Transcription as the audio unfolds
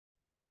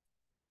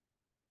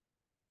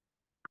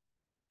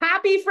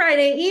Happy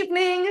Friday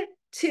evening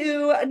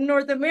to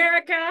North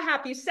America.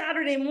 Happy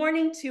Saturday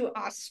morning to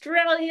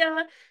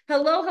Australia.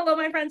 Hello, hello,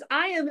 my friends.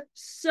 I am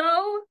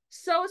so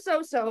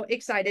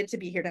excited to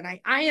be here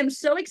tonight. I am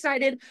so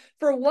excited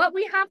for what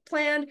we have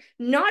planned,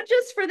 not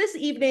just for this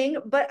evening,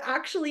 but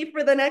actually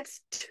for the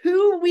next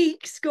 2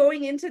 weeks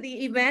going into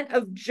the event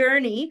of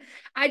Journey.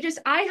 I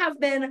have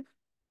been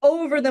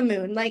over the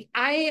moon. My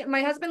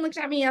husband looked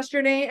at me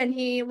yesterday and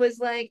he was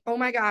like, "Oh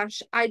my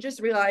gosh, I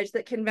just realized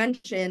that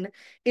convention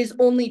is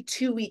only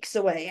 2 weeks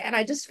away." And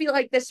I just feel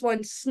like this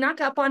one snuck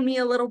up on me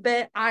a little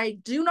bit. I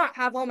do not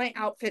have all my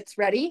outfits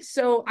ready,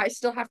 so I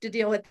still have to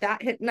deal with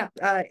that hitting up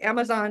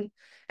Amazon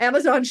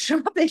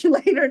shopping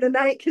later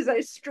tonight because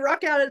I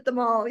struck out at the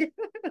mall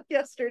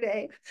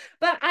yesterday.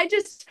 But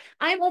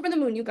I'm over the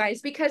moon, you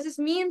guys, because this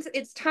means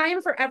it's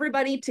time for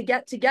everybody to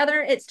get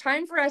together. It's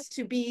time for us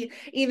to be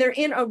either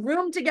in a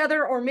room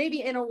together or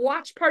maybe in a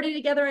watch party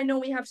together. I know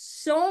we have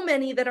so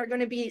many that are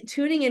going to be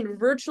tuning in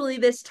virtually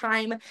this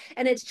time,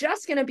 and it's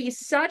just going to be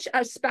such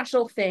a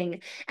special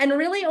thing. And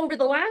really, over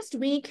the last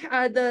week,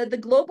 the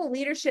Global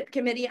Leadership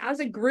Committee, as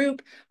a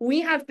group,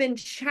 we have been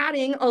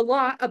chatting a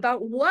lot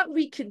about what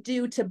we could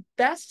do to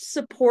best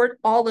support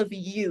all of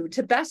you,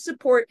 to best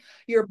support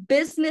your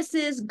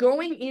businesses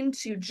going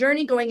into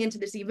Journey, going into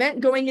this event,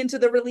 going into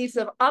the release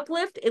of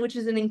Uplift, which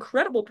is an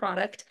incredible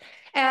product,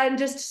 and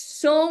just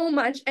so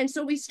much. And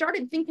so we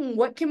started thinking,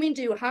 what can we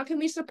do? How can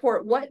we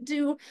support? What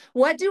do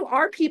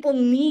our people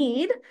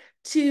need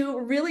to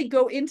really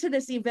go into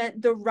this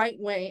event the right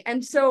way?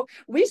 And so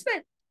we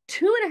spent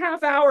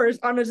 2.5 hours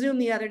on a Zoom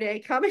the other day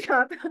coming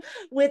up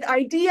with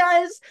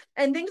ideas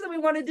and things that we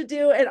wanted to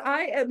do. And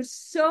I am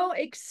so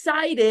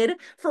excited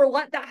for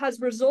what that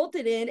has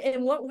resulted in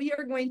and what we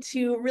are going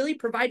to really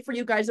provide for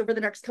you guys over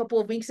the next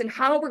couple of weeks and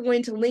how we're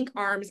going to link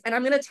arms. And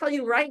I'm going to tell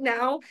you right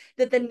now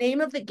that the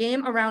name of the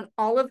game around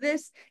all of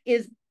this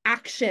is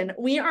action.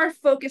 We are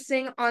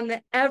focusing on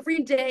the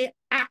everyday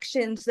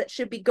actions that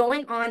should be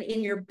going on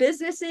in your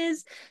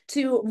businesses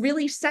to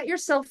really set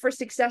yourself for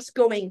success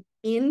going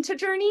into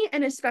Journey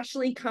and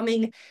especially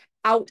coming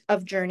out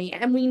of Journey.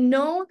 And we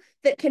know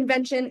that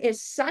convention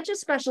is such a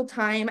special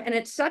time and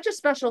it's such a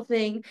special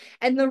thing.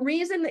 And the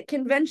reason that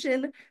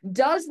convention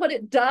does what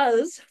it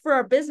does for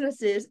our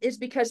businesses is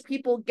because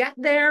people get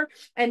there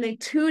and they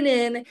tune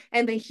in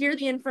and they hear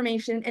the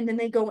information and then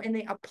they go and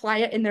they apply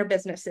it in their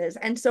businesses.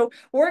 And so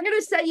we're going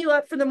to set you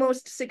up for the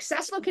most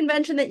successful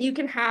convention that you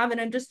can have. And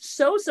I'm just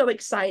so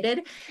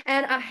excited.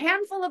 And a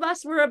handful of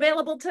us were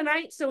available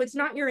tonight. So it's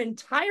not your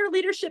entire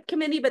leadership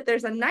committee, but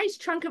there's a nice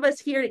chunk of us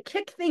here to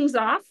kick things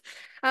off.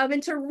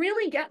 And to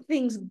really get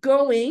things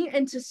going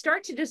and to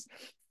start to just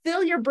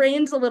fill your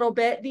brains a little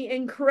bit. The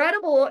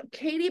incredible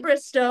Katie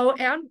Bristow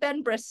and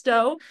Ben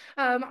Bristow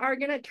are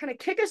going to kind of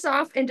kick us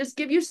off and just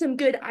give you some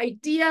good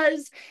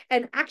ideas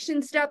and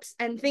action steps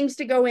and things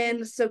to go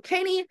in. So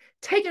Katie,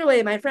 take it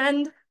away, my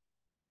friend.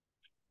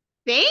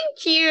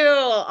 Thank you.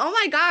 Oh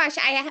my gosh.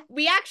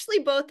 We actually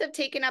both have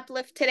taken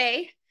Uplift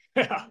today.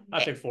 Yeah,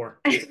 I think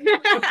 4.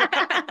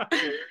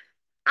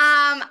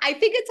 I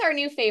think it's our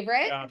new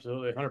favorite. Yeah,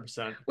 absolutely,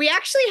 100%. We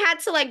actually had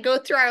to go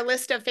through our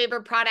list of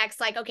favorite products.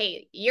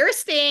 Okay, you're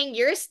staying,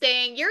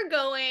 you're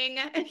going,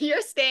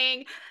 you're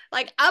staying.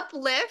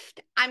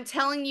 Uplift, I'm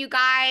telling you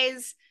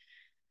guys,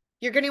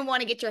 you're going to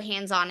want to get your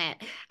hands on it.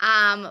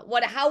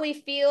 How we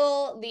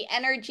feel, the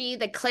energy,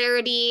 the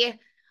clarity.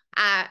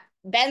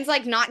 Ben's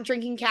not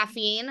drinking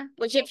caffeine,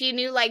 which if you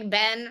knew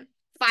Ben,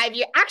 5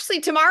 year, actually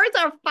tomorrow's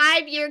our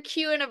 5-year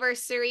Q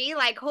anniversary.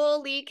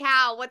 Holy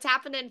cow, what's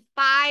happened in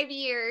 5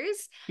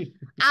 years?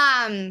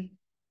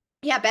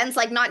 Yeah, Ben's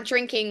not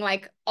drinking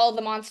all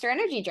the Monster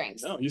Energy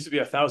drinks. No, it used to be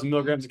 1,000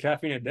 milligrams of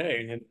caffeine a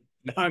day, and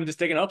now I'm just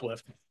taking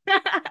Uplift.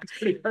 It's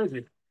pretty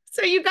crazy.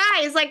 So you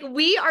guys,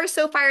 we are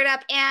so fired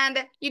up,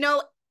 and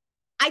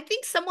I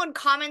think someone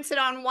commented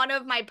on one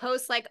of my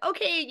posts,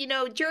 okay,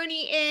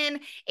 Journey in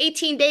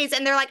 18 days.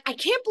 And they're like, I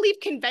can't believe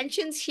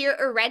convention's here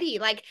already.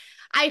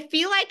 I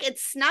feel like it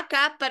snuck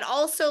up, but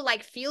also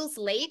feels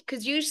late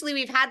because usually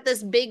we've had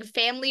this big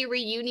family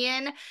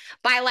reunion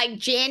by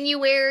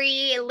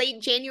January,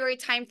 late January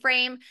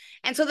timeframe.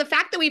 And so the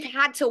fact that we've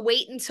had to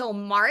wait until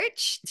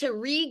March to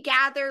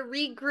regather,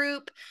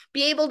 regroup,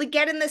 be able to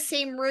get in the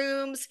same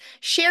rooms,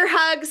 share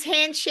hugs,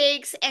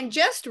 handshakes, and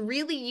just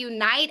really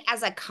unite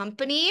as a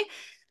company.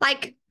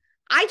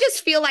 I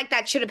just feel like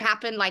that should have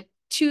happened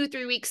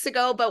 2-3 weeks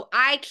ago, but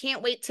I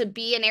can't wait to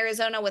be in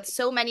Arizona with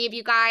so many of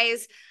you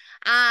guys.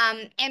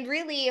 And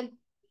really,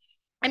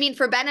 I mean,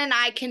 for Ben and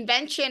I,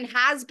 convention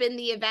has been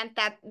the event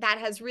that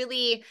has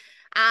really,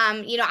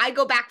 I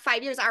go back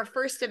 5 years. Our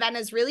first event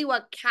is really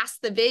what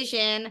cast the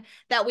vision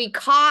that we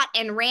caught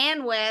and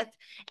ran with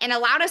and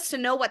allowed us to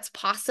know what's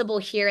possible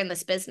here in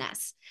this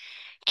business.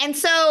 And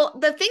so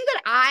the thing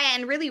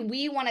that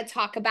we want to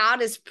talk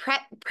about is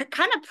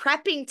kind of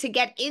prepping to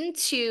get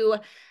into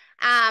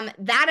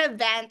that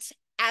event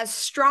as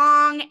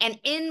strong and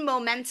in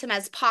momentum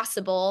as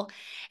possible.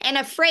 And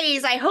a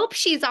phrase, I hope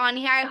she's on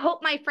here. I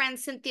hope my friend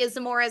Cynthia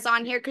Zamora is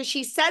on here because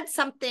she said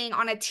something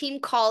on a team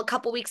call a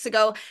couple weeks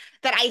ago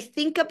that I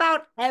think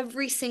about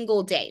every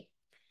single day.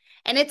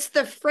 And it's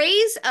the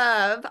phrase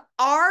of,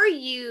 are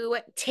you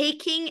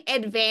taking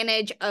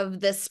advantage of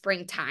the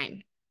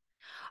springtime?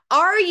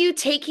 Are you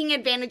taking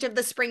advantage of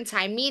the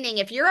springtime? Meaning,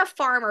 if you're a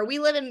farmer, we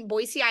live in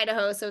Boise,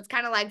 Idaho, so it's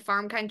kind of like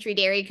farm country,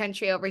 dairy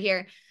country over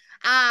here.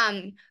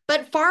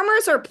 But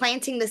farmers are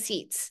planting the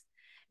seeds.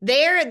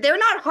 They're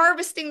not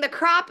harvesting the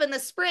crop in the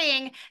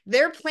spring.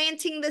 They're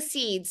planting the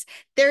seeds.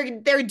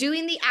 They're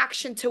doing the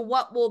action to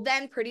what will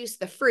then produce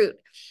the fruit.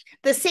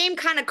 The same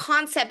kind of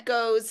concept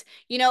goes,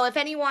 you know, if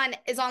anyone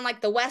is on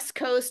like the West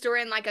Coast or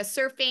in like a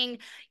surfing,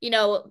 you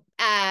know,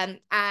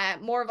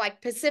 more of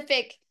like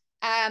Pacific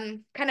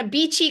kind of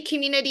beachy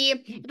community.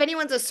 If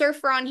anyone's a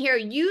surfer on here,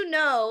 you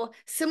know,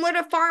 similar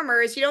to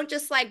farmers, you don't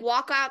just like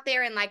walk out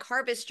there and like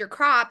harvest your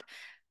crop.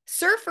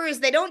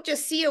 Surfers, they don't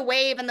just see a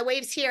wave and the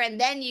wave's here and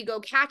then you go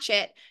catch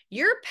it.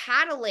 You're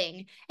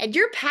paddling and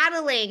you're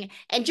paddling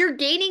and you're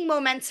gaining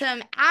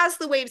momentum as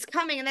the wave's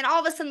coming. And then all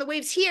of a sudden the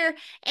wave's here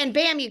and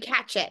bam, you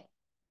catch it.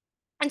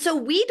 And so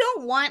we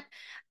don't want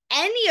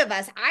any of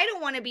us, I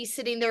don't want to be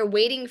sitting there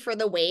waiting for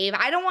the wave.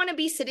 I don't want to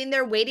be sitting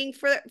there waiting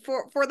for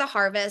the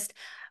harvest.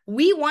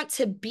 We want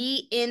to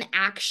be in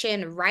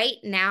action right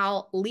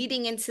now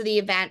leading into the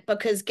event,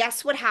 because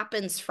guess what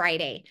happens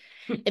Friday?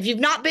 If you've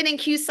not been in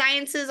Q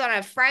Sciences on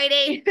a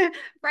Friday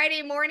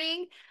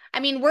morning, I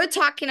mean, we're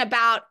talking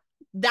about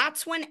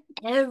that's when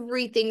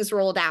everything's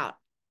rolled out.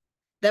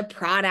 The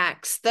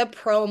products, the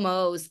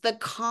promos, the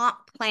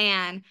comp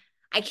plan.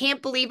 I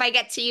can't believe I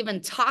get to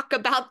even talk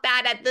about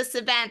that at this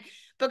event,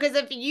 because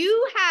if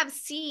you have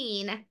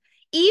seen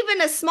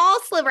even a small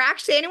sliver,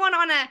 actually anyone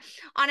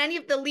on any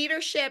of the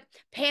leadership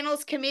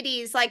panels,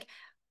 committees, like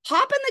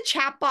pop in the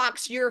chat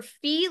box your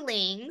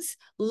feelings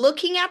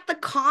looking at the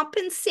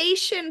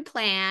compensation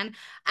plan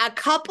a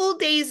couple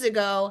days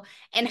ago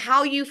and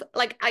how you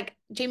like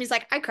Jamie's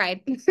like, I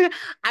cried.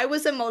 I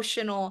was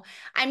emotional.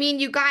 I mean,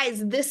 you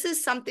guys, this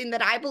is something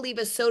that I believe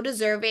is so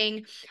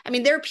deserving. I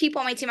mean, there are people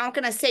on my team, I'm not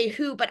going to say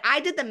who, but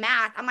I did the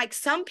math. I'm like,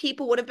 some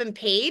people would have been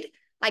paid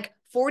like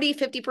 40,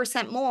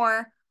 50%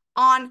 more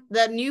on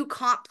the new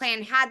comp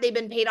plan had they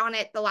been paid on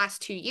it the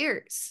last 2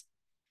 years.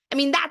 I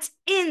mean, that's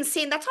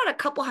insane. That's not a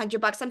couple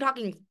 $100. I'm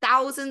talking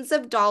thousands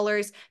of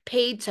dollars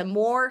paid to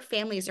more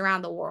families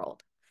around the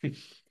world.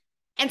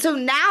 And so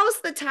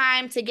now's the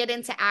time to get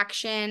into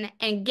action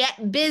and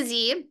get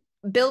busy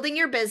building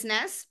your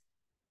business.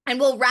 And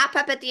we'll wrap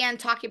up at the end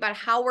talking about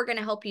how we're going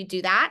to help you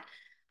do that.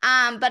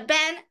 But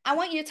Ben, I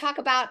want you to talk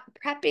about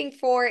prepping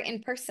for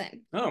in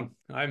person. Oh,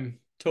 I'm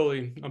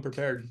totally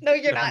unprepared. No,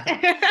 you're not.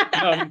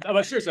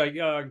 But seriously,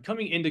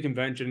 coming into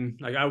convention,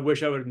 like I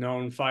wish I would have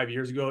known 5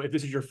 years ago. If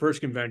this is your first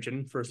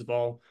convention, first of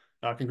all,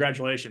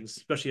 congratulations,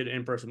 especially at an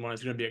in-person one.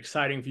 It's going to be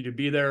exciting for you to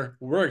be there.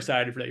 We're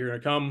excited for that. You're going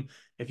to come.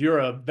 If you're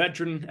a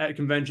veteran at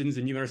conventions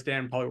and you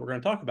understand probably what we're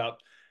going to talk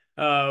about,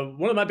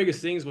 one of my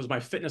biggest things was my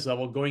fitness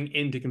level going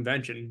into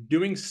convention,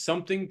 doing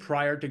something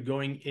prior to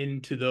going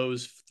into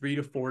those 3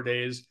 to 4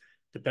 days.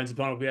 Depends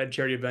upon if we had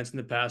charity events in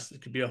the past.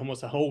 It could be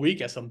almost a whole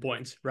week at some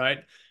points, right?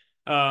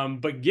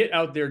 But get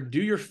out there,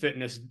 do your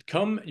fitness,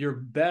 come your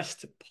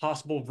best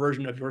possible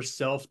version of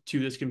yourself to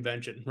this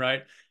convention,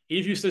 right?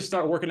 If you just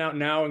start working out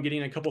now and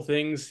getting a couple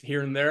things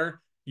here and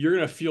there, you're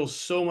going to feel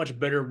so much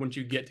better once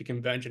you get to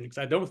convention, because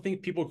I don't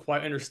think people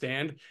quite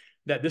understand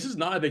that this is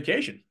not a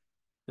vacation,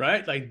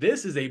 right? Like,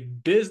 this is a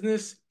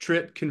business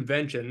trip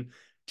convention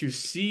to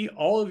see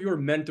all of your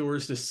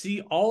mentors, to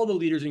see all the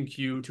leaders in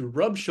Q, to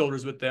rub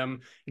shoulders with them,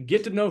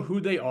 get to know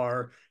who they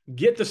are,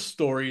 get the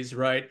stories,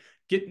 right?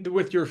 Get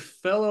with your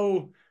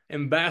fellow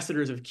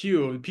ambassadors of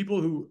Q, people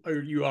who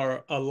you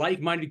are a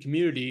like-minded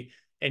community,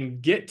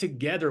 and get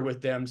together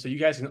with them so you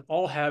guys can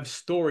all have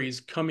stories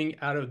coming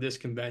out of this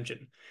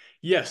convention.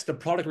 Yes, the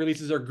product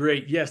releases are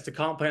great. Yes, the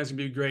comp plans can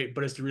be great,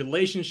 but it's the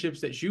relationships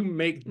that you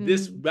make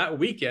that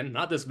weekend,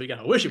 not this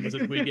weekend. I wish it was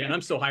this weekend.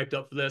 I'm so hyped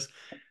up for this.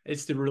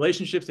 It's the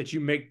relationships that you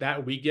make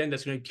that weekend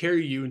that's going to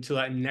carry you until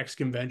that next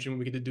convention when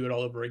we get to do it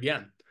all over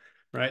again,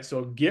 right?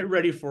 So get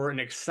ready for an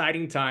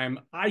exciting time.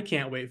 I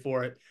can't wait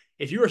for it.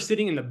 If you are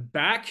sitting in the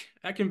back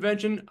at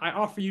convention, I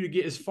offer you to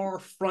get as far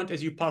front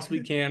as you possibly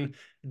can.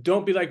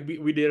 Don't be like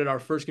we did at our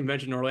first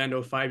convention in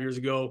Orlando 5 years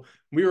ago.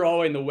 We were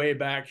all in the way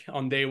back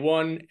on day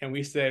one, and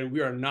we said,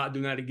 we are not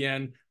doing that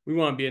again. We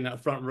want to be in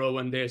that front row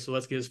one day, so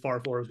let's get as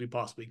far forward as we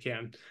possibly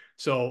can.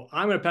 So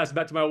I'm going to pass it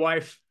back to my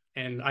wife,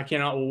 and I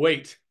cannot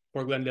wait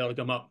for Glendale to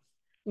come up.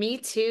 Me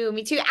too.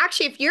 Me too.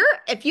 Actually,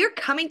 if you're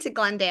coming to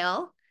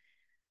Glendale,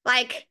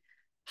 like,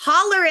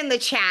 holler in the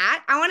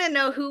chat. I want to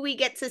know who we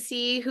get to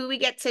see, who we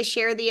get to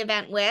share the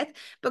event with,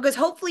 because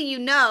hopefully, you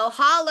know,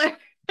 holler.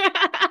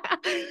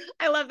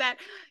 I love that.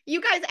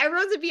 You guys,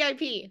 everyone's a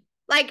VIP.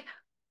 Like,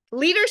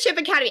 Leadership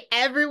Academy,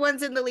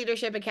 everyone's in the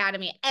Leadership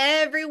Academy.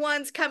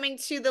 Everyone's coming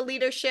to the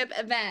leadership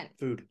event.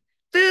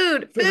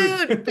 Food.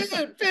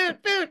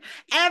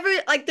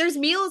 Like, there's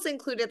meals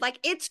included. Like,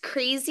 it's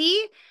crazy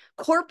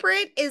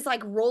corporate is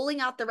like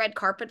rolling out the red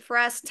carpet for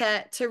us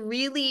to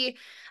really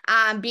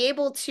be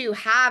able to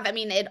have, I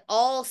mean, it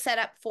all set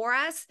up for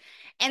us.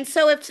 And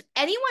so if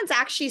anyone's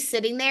actually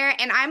sitting there,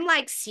 and I'm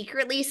like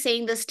secretly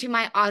saying this to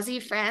my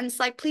Aussie friends,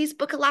 like, please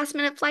book a last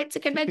minute flight to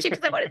convention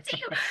because I want to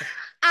see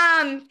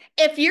you.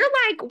 If you're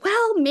like,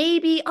 well,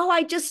 maybe, oh,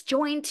 I just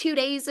joined 2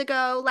 days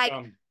ago, like,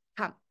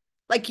 come.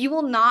 Like, you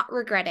will not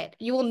regret it.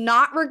 You will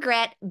not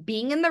regret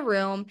being in the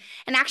room.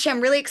 And actually,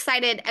 I'm really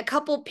excited. A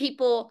couple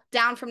people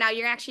down from now,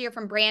 you're gonna actually hear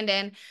from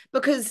Brandon,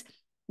 because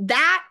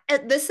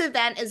this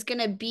event is going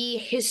to be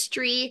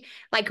history,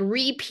 like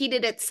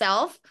repeated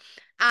itself.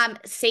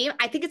 Same,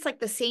 I think it's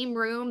like the same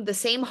room, the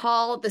same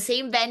hall, the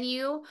same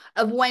venue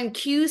of when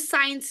Q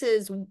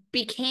Sciences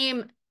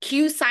became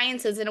Q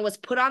Sciences, and it was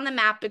put on the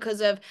map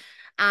because of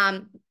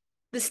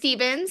the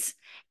Stevens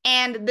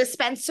and the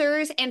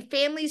Spencers and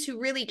families who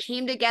really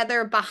came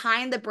together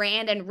behind the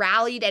brand and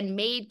rallied and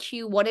made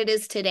Q what it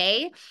is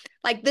today.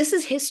 Like, this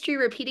is history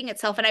repeating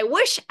itself. And I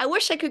wish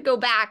I could go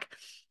back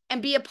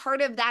and be a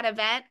part of that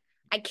event.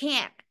 I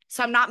can't.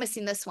 So I'm not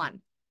missing this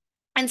one.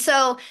 And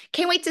so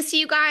can't wait to see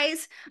you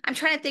guys. I'm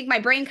trying to think. My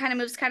brain kind of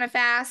moves kind of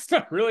fast.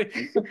 Really?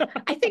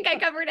 I think I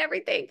covered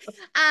everything.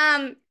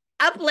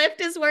 Uplift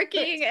is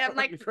working. I'm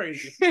like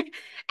crazy.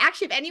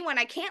 Actually, if anyone,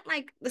 I can't,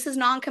 like, this is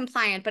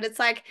non-compliant, but it's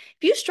like,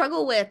 if you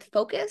struggle with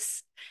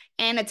focus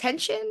and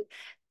attention,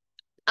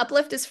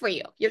 Uplift is for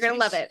you. You're going to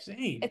love it.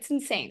 It's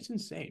insane. It's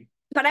insane.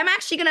 But I'm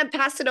actually going to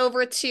pass it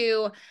over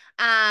to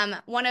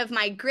one of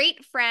my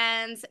great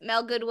friends,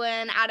 Mel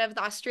Goodwin, out of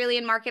the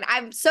Australian market.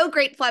 I'm so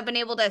grateful I've been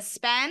able to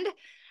spend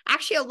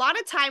actually a lot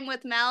of time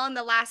with Mel in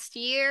the last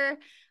year.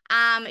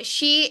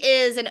 She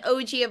is an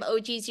OG of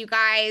OGs, you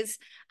guys,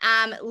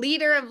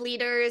 leader of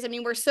leaders. I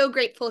mean, we're so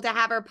grateful to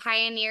have her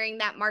pioneering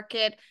that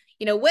market,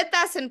 you know, with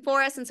us and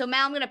for us. And so,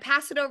 Mel, I'm going to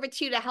pass it over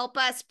to you to help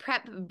us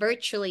prep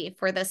virtually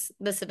for this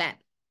event.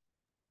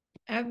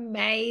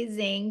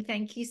 Amazing.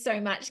 Thank you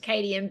so much,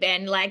 Katie and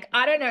Ben. Like,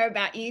 I don't know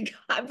about you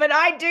guys, but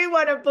I do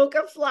want to book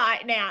a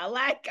flight now.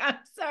 Like, I'm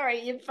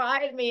sorry, you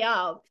fired me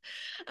up.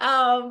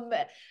 And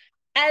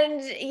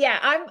yeah,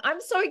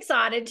 I'm so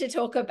excited to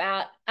talk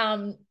about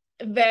the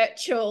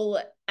virtual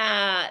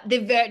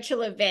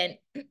event.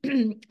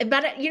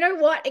 But you know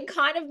what? It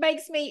kind of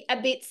makes me a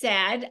bit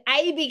sad.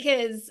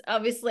 Because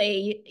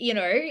obviously, you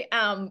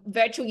know,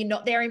 virtual, you're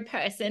not there in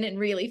person and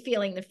really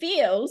feeling the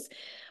feels.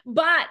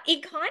 But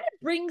it kind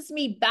of brings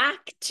me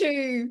back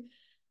to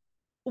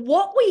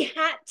what we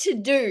had to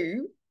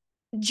do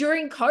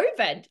during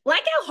COVID.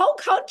 Like, our whole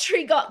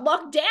country got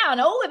locked down.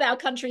 All of our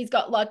countries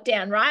got locked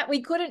down, right?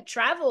 We couldn't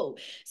travel.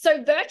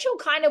 So virtual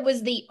kind of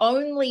was the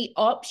only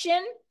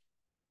option.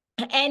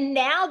 And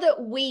now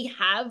that we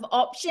have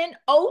option,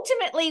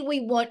 ultimately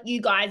we want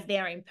you guys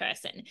there in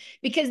person,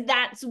 because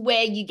that's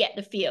where you get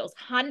the feels,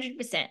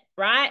 100%,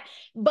 right?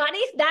 But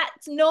if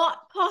that's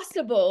not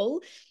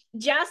possible,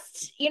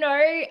 just, you know,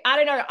 I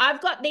don't know,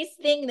 I've got this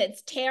thing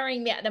that's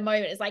tearing me at the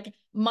moment. It's like,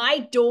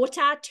 my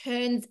daughter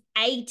turns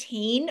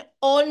 18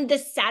 on the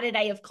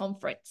Saturday of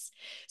conference.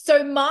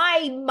 So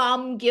my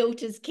mum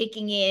guilt is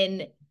kicking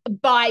in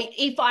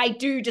if I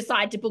do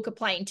decide to book a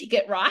plane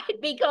ticket, right?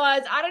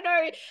 Because I don't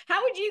know,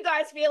 how would you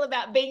guys feel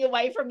about being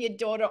away from your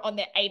daughter on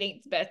their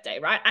 18th birthday,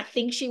 right? I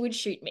think she would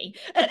shoot me.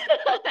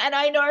 And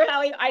I know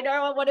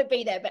I want to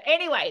be there. But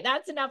anyway,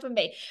 that's enough of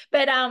me.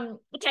 But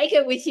take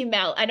it with you,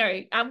 Mel. I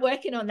know I'm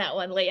working on that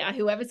one, Leah.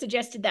 Whoever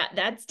suggested that,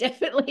 that's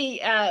definitely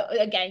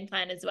a game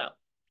plan as well.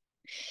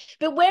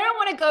 But where I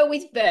want to go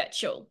with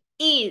virtual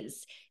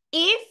is,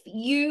 if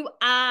you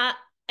are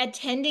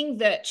attending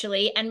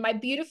virtually, and my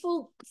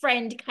beautiful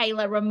friend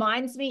Kayla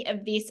reminds me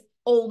of this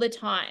all the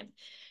time,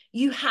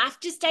 you have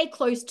to stay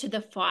close to the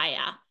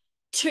fire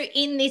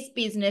in this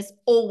business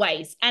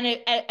always. And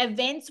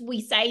events,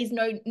 we say, is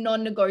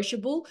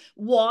non-negotiable.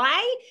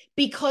 Why?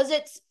 Because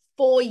it's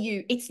for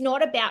you. It's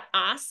not about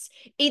us.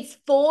 It's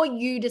for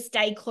you to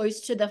stay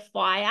close to the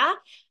fire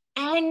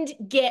and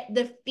get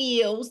the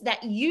feels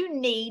that you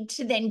need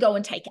to then go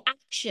and take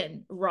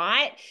action,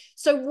 right?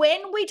 So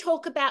when we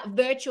talk about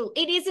virtual,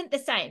 it isn't the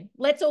same.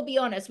 Let's all be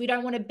honest. We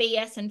don't want to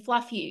BS and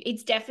fluff you.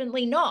 It's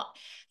definitely not.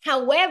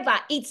 However,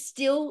 it's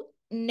still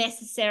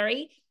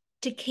necessary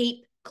to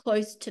keep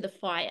close to the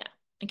fire,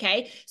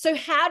 okay? So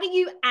how do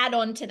you add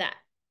on to that?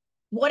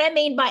 What I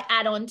mean by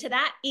add on to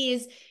that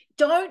is,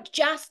 don't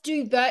just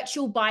do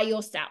virtual by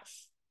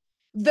yourself.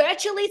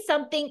 Virtual is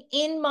something,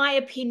 in my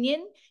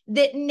opinion,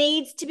 that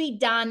needs to be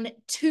done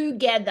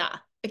together.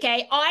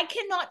 Okay, I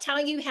cannot tell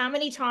you how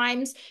many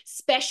times,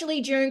 especially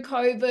during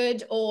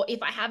COVID, or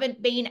if I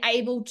haven't been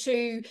able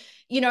to,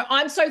 you know,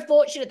 I'm so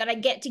fortunate that I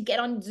get to get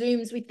on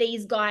Zooms with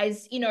these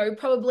guys, you know,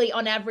 probably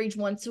on average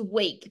once a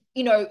week,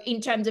 you know, in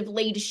terms of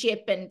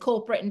leadership and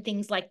corporate and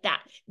things like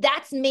that.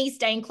 That's me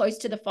staying close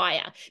to the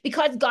fire,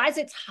 because guys,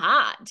 it's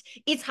hard.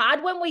 It's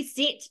hard when we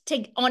sit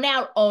on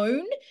our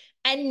own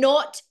and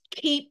not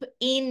keep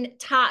in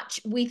touch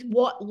with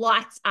what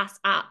lights us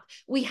up.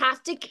 We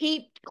have to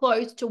keep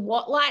close to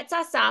what lights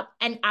us up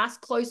and us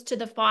close to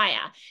the fire.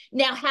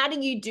 Now, how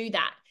do you do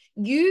that?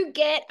 you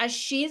get a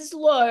shiz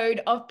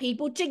load of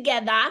people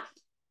together,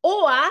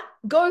 or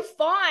go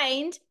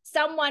find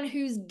someone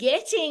who's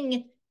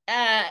getting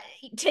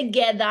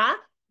together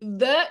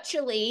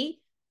virtually,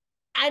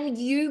 and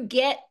you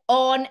get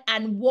on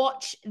and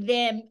watch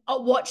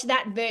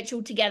that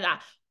virtual together.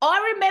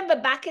 I remember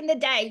back in the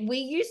day, we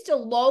used to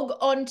log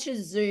on to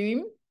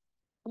Zoom,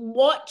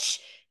 watch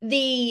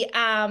the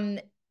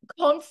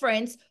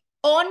conference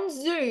on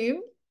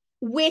Zoom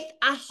with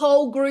a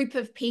whole group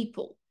of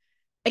people.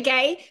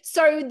 Okay,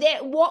 so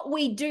that what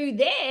we do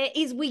there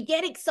is we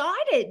get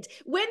excited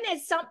when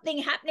there's something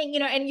happening,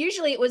 and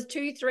usually it was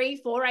 2, 3,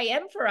 4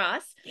 a.m. for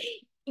us.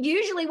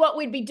 Usually what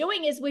we'd be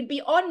doing is we'd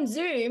be on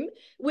Zoom,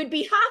 we'd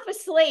be half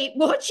asleep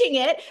watching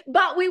it,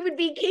 but we would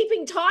be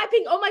keeping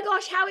typing. Oh my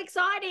gosh, how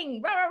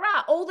exciting, rah, rah,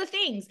 rah, all the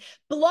things.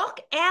 Block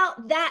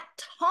out that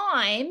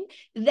time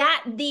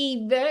that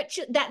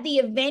the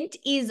event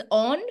is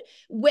on,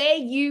 where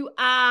you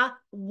are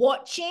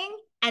watching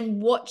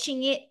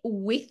it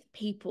with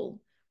people.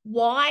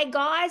 Why,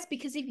 guys?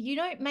 Because if you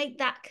don't make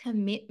that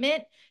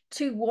commitment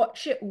to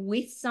watch it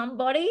with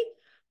somebody,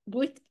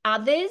 with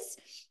others,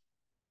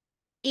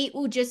 it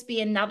will just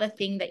be another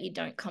thing that you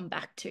don't come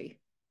back to.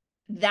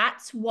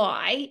 That's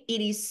why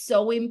it is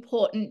so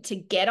important to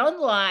get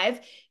on live,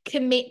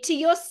 commit to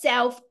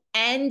yourself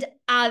and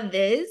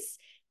others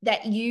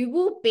that you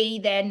will be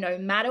there no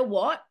matter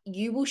what.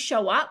 You will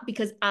show up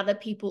because other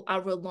people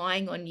are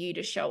relying on you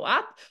to show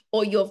up,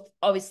 or you've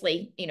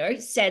obviously,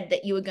 said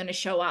that you were going to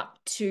show up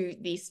to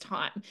this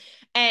time.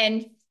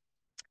 And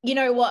you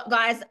know what,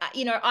 guys,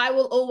 I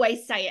will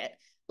always say it,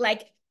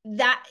 like,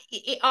 that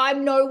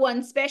I'm no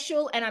one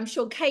special, and I'm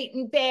sure Kate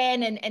and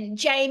Ben and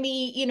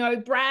Jamie,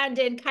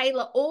 Brandon,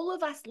 Kayla, all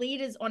of us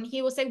leaders on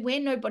here will say we're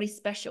nobody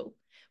special.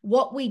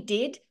 What we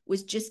did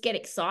was just get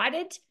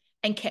excited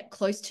and kept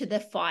close to the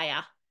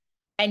fire,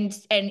 and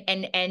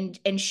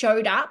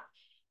showed up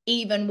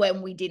even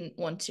when we didn't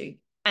want to.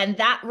 And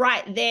that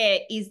right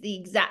there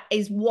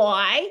is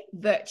why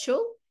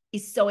virtual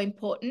is so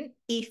important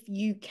if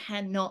you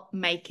cannot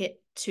make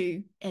it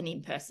to an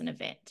in-person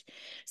event.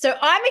 So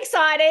I'm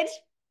excited.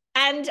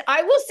 And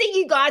I will see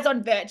you guys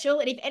on virtual.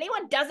 And if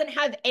anyone doesn't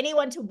have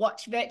anyone to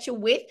watch virtual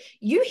with,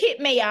 you hit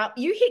me up,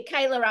 you hit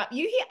Kayla up,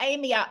 you hit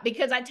Amy up,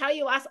 because I tell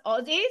you, us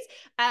Aussies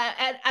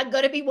are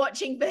going to be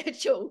watching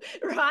virtual,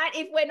 right?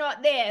 If we're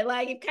not there,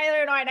 like if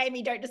Kayla and I and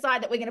Amy don't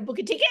decide that we're going to book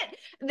a ticket,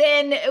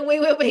 then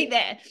we will be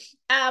there.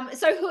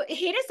 So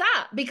hit us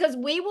up, because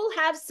we will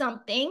have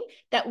something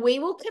that we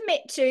will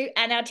commit to,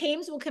 and our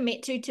teams will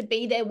commit to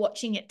be there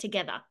watching it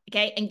together,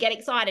 okay? And get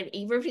excited,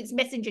 even if it's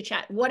messenger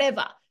chat,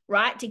 whatever,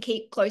 right? To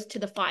keep close to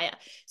the fire.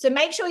 So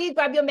make sure you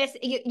grab your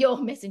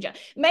messenger.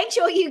 Make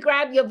sure you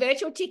grab your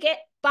virtual ticket.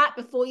 But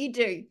before you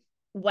do,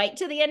 wait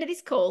till the end of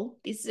this call,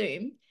 this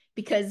Zoom,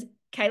 because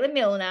Kayla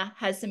Milner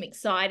has some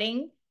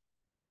exciting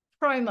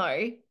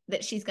promo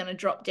that she's going to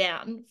drop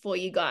down for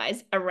you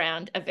guys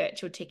around a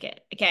virtual ticket.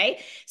 Okay.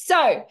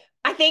 So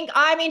I think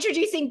I'm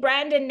introducing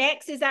Brandon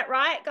next. Is that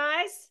right,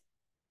 guys?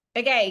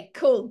 Okay,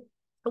 cool.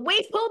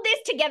 We've pulled this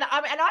together.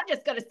 And I'm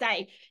just got to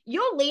say,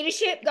 your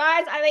leadership,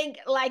 guys, I think,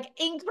 like,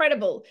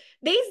 incredible.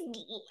 These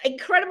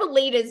incredible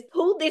leaders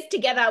pulled this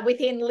together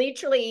within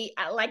literally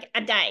like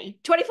a day,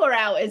 24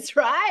 hours,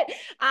 right?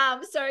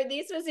 So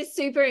this was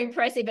super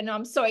impressive, and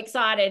I'm so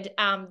excited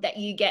that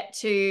you get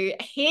to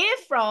hear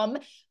from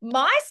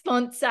my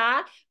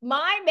sponsor,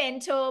 my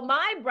mentor,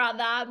 my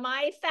brother,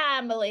 my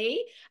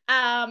family,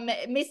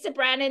 Mr.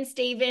 Brandon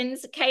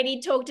Stevens.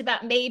 Katie talked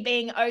about me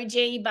being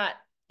OG, but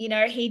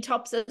he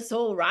tops us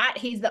all, right?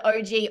 He's the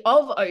OG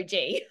of OG.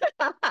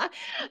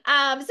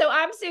 So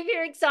I'm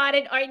super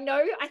excited.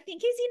 I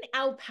think he's in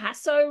El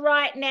Paso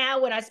right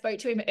now. When I spoke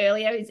to him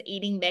earlier, he's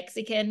eating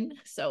Mexican,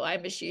 so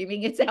I'm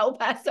assuming it's El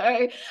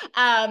Paso.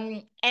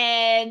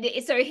 And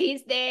so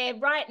he's there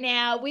right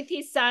now with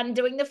his son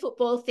doing the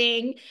football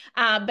thing,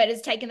 but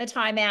has taken the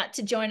time out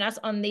to join us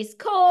on this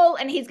call,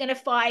 and he's going to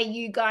fire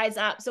you guys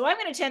up. So I'm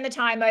going to turn the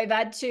time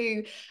over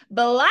to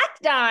Black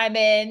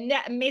Diamond,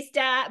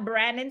 Mr.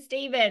 Brandon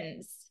Stevens.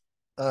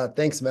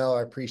 Thanks, Mel.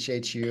 I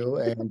appreciate you,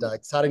 and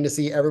exciting to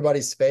see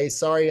everybody's face.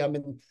 Sorry, I'm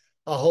in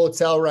a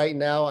hotel right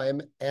now. I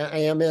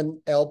am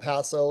in El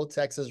Paso,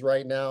 Texas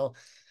right now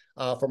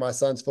for my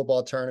son's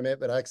football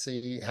tournament, but I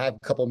actually have a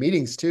couple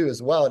meetings too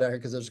as well down here,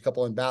 because there's a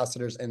couple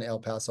ambassadors in El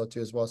Paso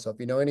too as well. So if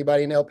you know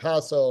anybody in El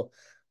Paso,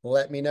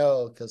 let me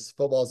know, because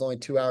football is only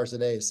 2 hours a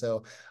day.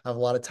 So I have a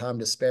lot of time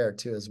to spare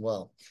too as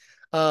well.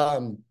 I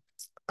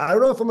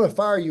don't know if I'm going to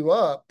fire you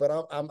up,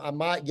 but I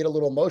might get a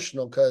little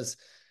emotional, because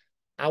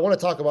I want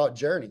to talk about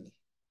journey,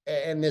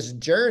 and this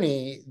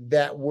journey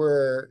that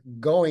we're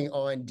going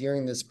on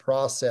during this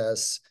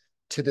process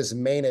to this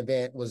main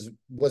event was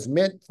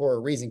meant for a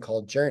reason,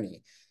 called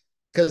journey,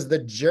 because the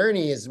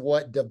journey is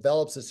what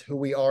develops us who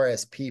we are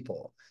as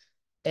people.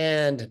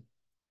 And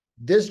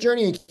this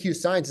journey in Q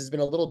Science has been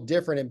a little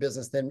different in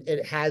business than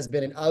it has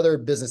been in other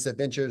business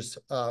adventures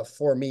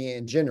for me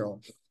in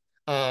general.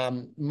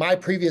 My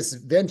previous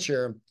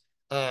venture,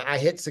 I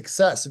hit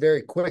success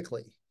very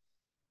quickly,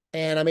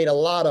 and I made a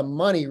lot of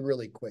money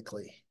really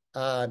quickly.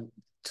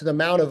 to the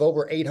amount of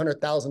over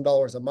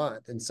 $800,000 a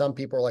month. And some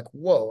people are like,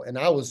 whoa. And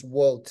I was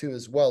whoa too,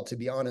 as well, to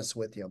be honest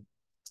with you.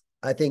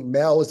 I think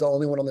Mel was the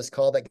only one on this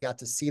call that got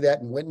to see that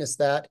and witness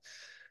that.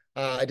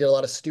 I did a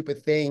lot of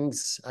stupid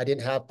things. I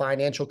didn't have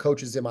financial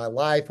coaches in my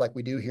life like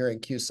we do here in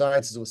Q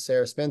Sciences with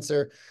Sarah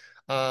Spencer.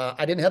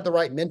 I didn't have the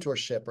right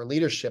mentorship or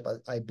leadership.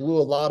 I blew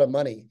a lot of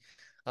money.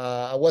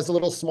 I was a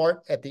little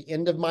smart at the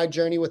end of my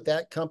journey with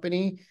that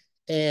company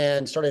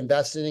and started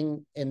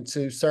investing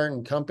into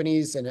certain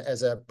companies and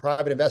as a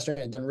private investor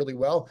and done really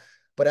well.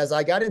 But as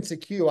I got into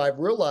Q, I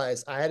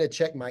realized I had to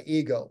check my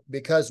ego,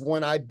 because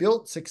when I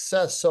built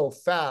success so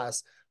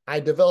fast, I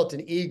developed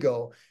an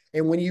ego.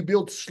 And when you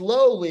build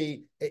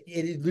slowly,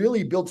 it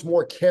really builds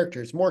more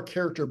characters, more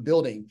character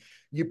building.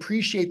 You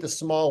appreciate the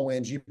small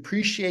wins. You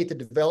appreciate the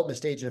development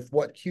stage of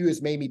what Q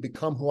has made me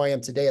become who I am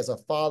today as a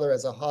father,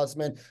 as a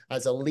husband,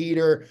 as a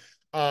leader.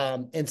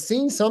 And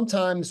seeing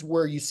sometimes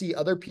where you see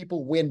other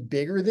people win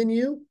bigger than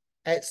you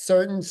at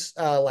certain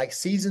like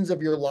seasons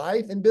of your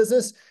life in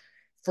business.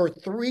 For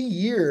 3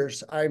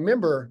 years, I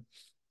remember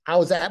I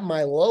was at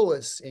my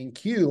lowest in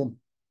Q,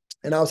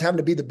 and I was having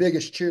to be the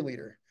biggest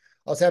cheerleader.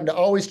 I was having to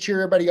always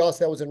cheer everybody else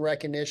that was in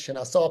recognition.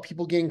 I saw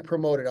people getting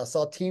promoted. I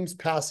saw teams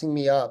passing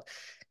me up.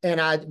 And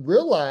I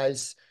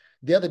realized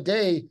the other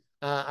day,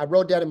 I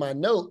wrote down in my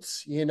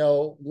notes, you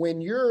know,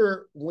 when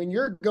you're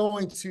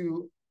going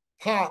to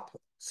pop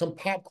some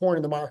popcorn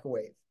in the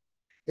microwave,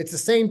 it's the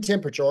same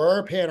temperature, or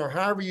a pan, or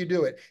however you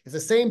do it. It's the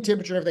same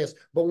temperature and everything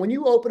else. But when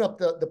you open up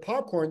the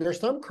popcorn, there's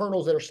some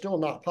kernels that are still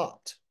not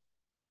popped.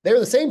 They're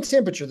the same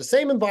temperature, the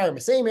same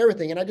environment, same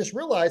everything. And I just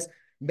realized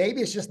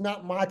maybe it's just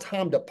not my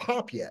time to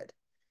pop yet.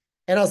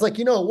 And I was like,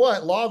 you know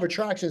what? Law of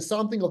attraction,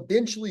 something will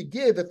eventually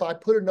give if I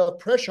put enough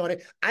pressure on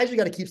it. I just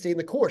got to keep staying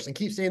the course and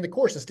keep staying the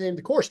course and staying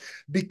the course.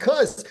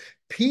 Because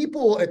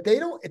people, if they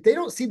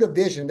don't see the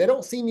vision, they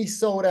don't see me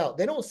sold out,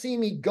 they don't see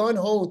me gun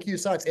ho in Q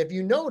Science. If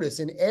you notice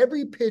in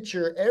every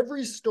picture,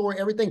 every story,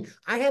 everything,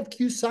 I have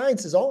Q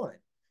Sciences on.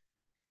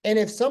 And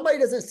if somebody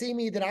doesn't see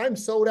me that I'm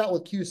sold out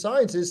with Q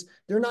Sciences,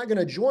 they're not going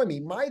to join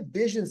me. My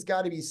vision's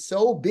got to be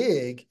so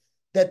big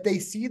that they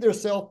see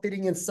themselves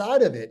fitting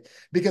inside of it.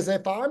 Because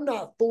if I'm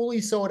not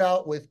fully sold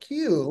out with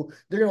Q,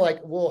 they're going to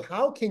like, well,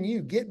 how can you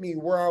get me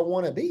where I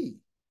want to be?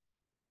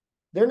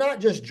 They're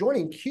not just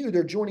joining Q,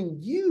 they're joining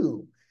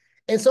you.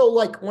 And so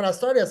like when I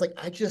started, I was like,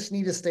 I just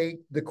need to stay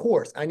the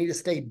course. I need to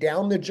stay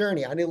down the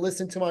journey. I need to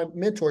listen to my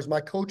mentors,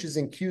 my coaches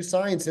in Q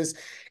Sciences.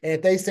 And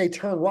if they say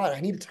turn right,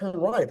 I need to turn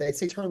right. If they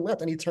say turn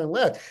left, I need to turn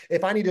left.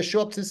 If I need to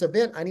show up to this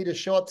event, I need to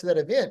show up to that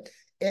event.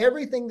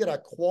 Everything that I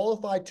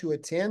qualified to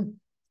attend,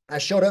 I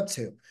showed up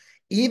to.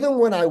 Even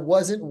when I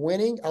wasn't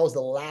winning, I was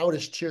the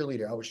loudest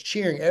cheerleader. I was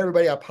cheering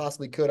everybody I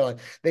possibly could on.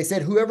 They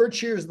said, whoever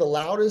cheers the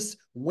loudest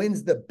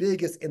wins the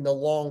biggest in the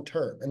long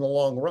term, in the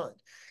long run.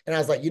 And I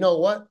was like, you know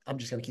what? I'm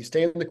just going to keep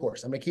staying in the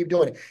course. I'm going to keep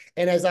doing it.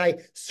 And as I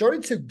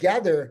started to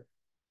gather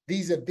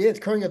these events,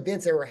 current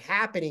events that were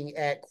happening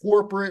at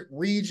corporate,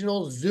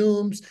 regional,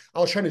 Zooms, I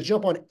was trying to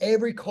jump on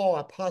every call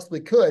I possibly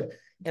could.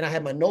 And I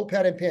had my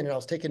notepad and pen and I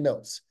was taking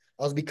notes.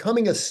 I was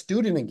becoming a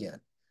student again.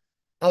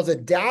 I was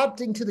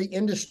adapting to the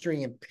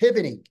industry and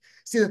pivoting.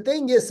 See, the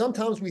thing is,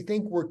 sometimes we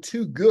think we're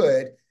too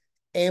good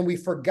and we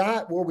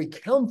forgot where we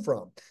come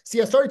from.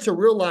 See, I started to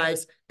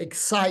realize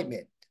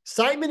excitement.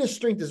 Excitement and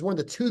strength is one of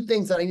the two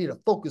things that I need to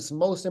focus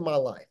most in my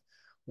life.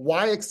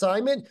 Why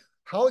excitement?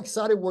 How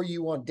excited were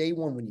you on day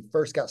one when you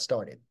first got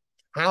started?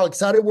 How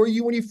excited were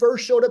you when you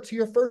first showed up to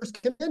your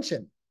first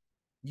convention?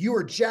 You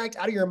were jacked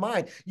out of your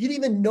mind. You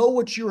didn't even know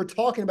what you were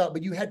talking about,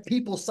 but you had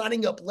people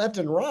signing up left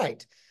and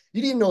right.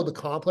 You didn't know the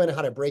comp plan and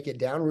how to break it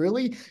down,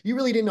 really. You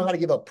really didn't know how to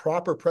give a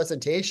proper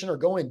presentation or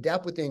go in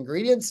depth with the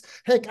ingredients.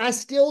 Heck, I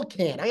still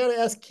can't. I got to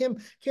ask Kim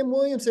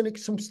Williamson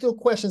some still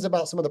questions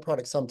about some of the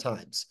products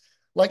sometimes.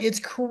 Like, it's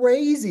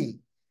crazy.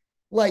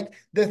 Like,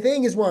 the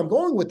thing is where I'm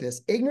going with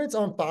this. Ignorance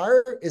on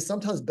fire is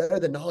sometimes better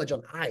than knowledge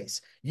on ice.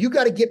 You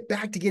got to get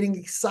back to getting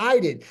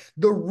excited.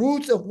 The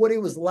roots of what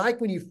it was like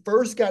when you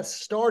first got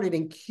started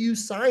in Q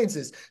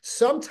Sciences.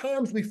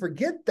 Sometimes we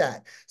forget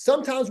that.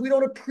 Sometimes we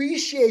don't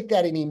appreciate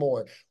that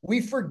anymore.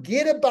 We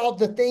forget about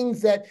the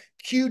things that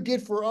Q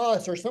did for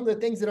us or some of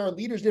the things that our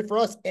leaders did for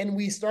us, and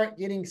we start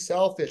getting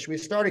selfish. We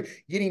started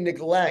getting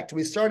neglect.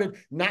 We started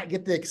not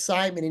get the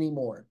excitement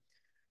anymore.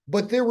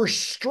 But there were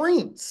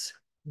strengths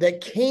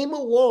that came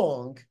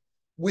along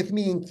with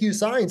me in Q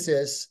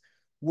Sciences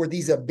where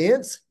these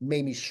events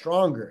made me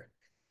stronger.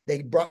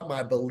 They brought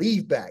my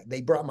belief back.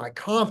 They brought my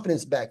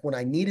confidence back when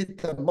I needed it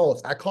the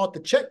most. I call it the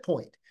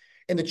checkpoint.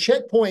 And the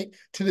checkpoint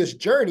to this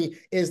journey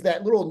is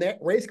that little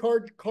race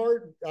card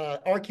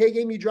arcade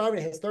game you drive, and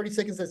it has 30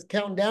 seconds that's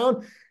counting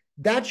down.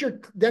 That's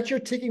your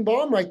ticking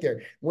bomb right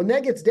there. When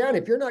that gets down,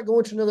 if you're not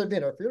going to another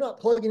event, or if you're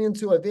not plugging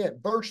into an event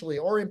virtually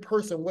or in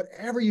person,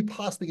 whatever you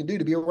possibly can do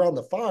to be around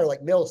the fire,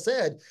 like Mel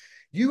said,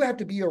 you have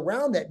to be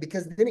around that,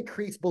 because then it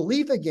creates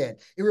belief again.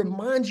 It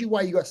reminds you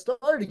why you got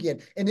started again.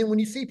 And then when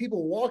you see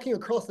people walking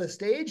across the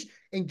stage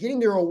and getting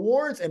their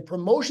awards and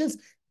promotions,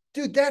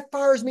 dude, that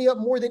fires me up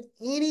more than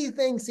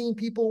anything seeing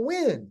people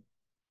win.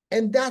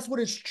 And that's what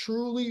it's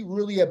truly,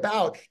 really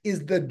about,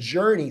 is the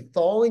journey,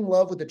 falling in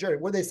love with the journey.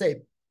 Where they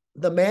say,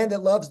 the man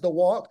that loves the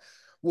walk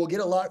will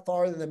get a lot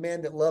farther than the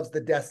man that loves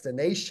the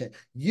destination.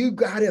 You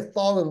got to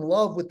fall in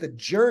love with the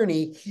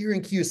journey here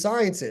in Q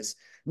Sciences.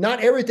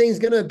 Not everything's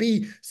going to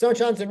be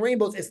sunshines and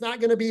rainbows. It's not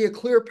going to be a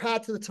clear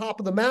path to the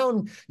top of the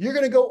mountain. You're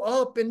going to go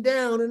up and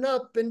down and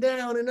up and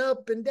down and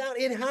up and down.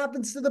 It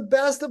happens to the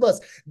best of us.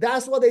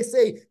 That's why they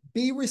say,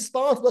 be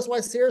responsible. That's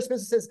why Sarah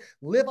Spencer says,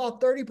 live off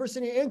 30%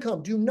 of your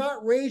income. Do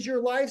not raise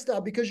your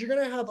lifestyle, because you're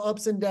going to have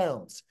ups and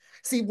downs.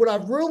 See, what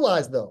I've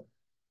realized though,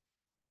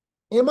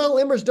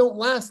 MLMers don't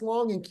last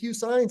long in Q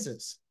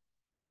Sciences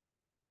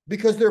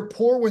because they're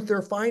poor with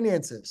their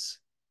finances.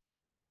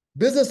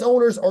 Business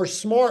owners are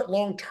smart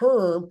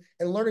long-term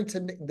and learning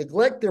to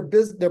neglect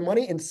their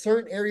money in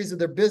certain areas of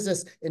their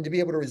business and to be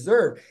able to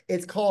reserve.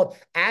 It's called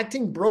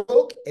acting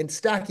broke and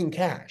stacking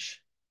cash.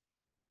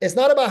 It's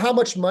not about how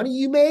much money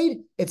you made.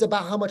 It's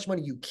about how much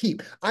money you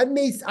keep.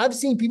 I've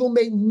seen people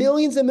make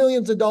millions and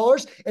millions of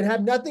dollars and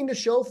have nothing to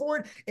show for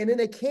it. And then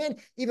they can't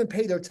even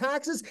pay their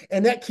taxes,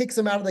 and that kicks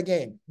them out of the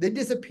game. They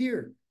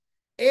disappear.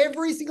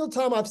 Every single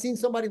time I've seen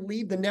somebody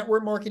leave the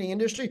network marketing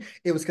industry,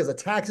 it was because of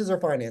taxes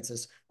or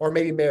finances or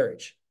maybe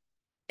marriage.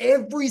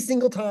 Every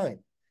single time.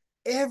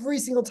 Every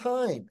single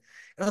time.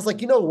 And I was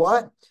like, you know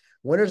what?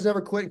 Winners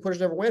never quit,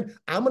 quitters never win.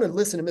 I'm going to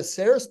listen to Miss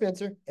Sarah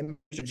Spencer and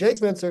Mr. Jake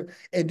Spencer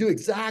and do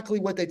exactly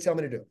what they tell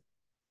me to do.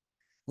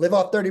 Live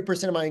off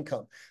 30% of my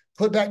income.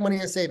 Put back money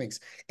in savings.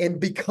 And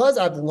because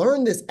I've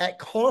learned this at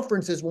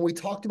conferences when we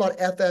talked about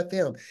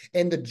FFM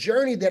and the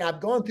journey that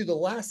I've gone through the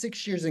last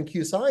 6 years in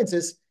Q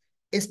Sciences,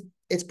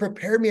 it's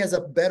prepared me as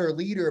a better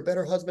leader, a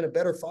better husband, a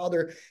better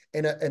father,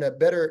 and a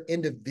better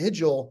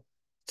individual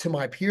to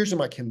my peers and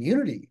my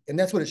community. And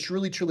that's what it's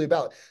truly, truly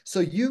about. So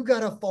you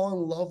got to fall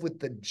in love with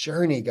the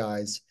journey,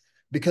 guys,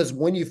 because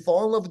when you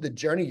fall in love with the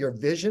journey, your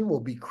vision will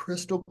be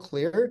crystal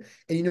clear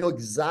and you know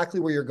exactly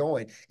where you're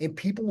going. And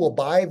people will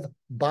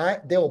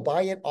they'll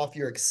buy it off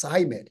your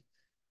excitement.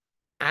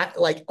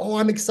 Like, oh,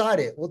 I'm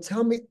excited. Well,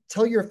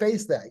 tell your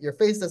face that. Your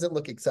face doesn't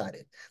look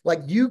excited. Like,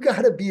 you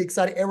got to be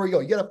excited everywhere you go.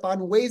 You got to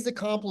find ways to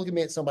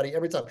compliment somebody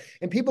every time.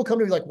 And people come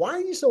to me like, why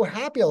are you so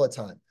happy all the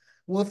time?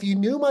 Well, if you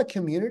knew my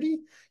community,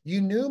 you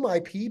knew my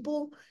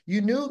people,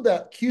 you knew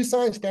the Q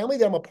Science family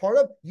that I'm a part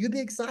of, you'd be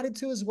excited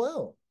too as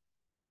well.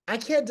 I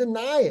can't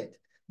deny it.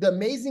 The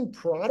amazing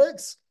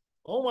products.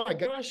 Oh my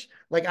gosh.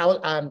 Like I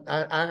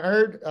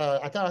heard,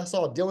 I thought I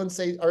saw Dylan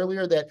say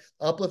earlier that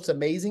Uplift's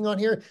amazing on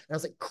here. And I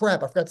was like,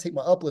 crap, I forgot to take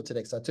my Uplift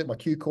today. So I took my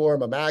Q Core,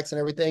 my Max and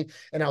everything.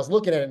 And I was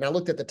looking at it and I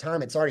looked at the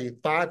time. It's already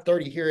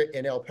 5:30 here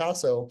in El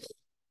Paso.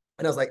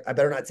 And I was like, I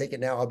better not take it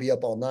now. I'll be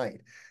up all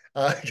night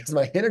because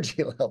my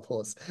energy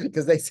levels,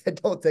 because they said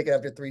don't take it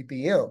after 3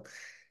 p.m.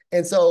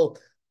 And so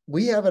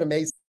we have an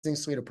amazing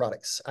suite of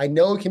products. I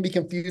know it can be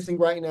confusing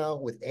right now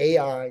with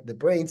AI, the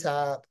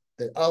BrainTap,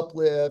 the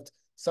Uplift,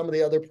 some of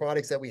the other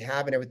products that we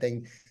have and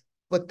everything.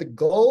 But the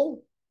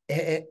goal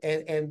and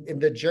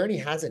the journey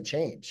hasn't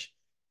changed.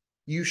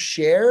 You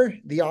share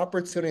the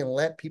opportunity and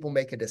let people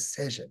make a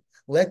decision.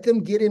 Let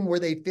them get in where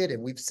they fit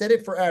in. We've said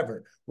it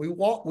forever. We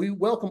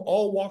welcome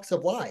all walks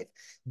of life.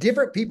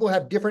 Different people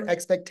have different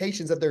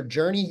expectations of their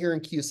journey here in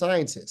Q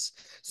Sciences.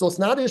 So it's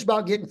not just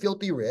about getting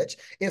filthy rich.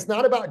 It's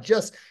not about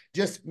just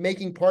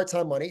making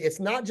part-time money. It's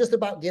not just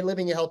about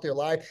living a healthier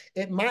life.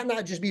 It might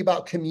not just be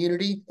about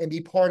community and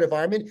be part of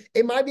environment.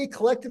 It might be a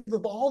collective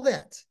of all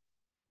that.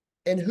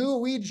 And who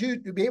we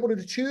choose to be able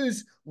to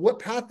choose what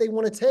path they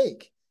want to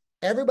take.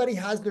 Everybody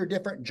has their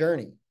different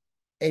journey.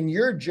 And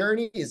your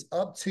journey is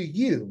up to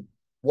you,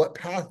 what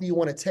path you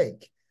want to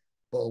take.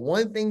 But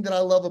one thing that I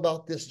love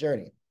about this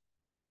journey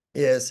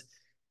is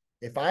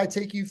if I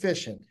take you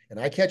fishing and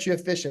I catch you a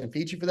fish and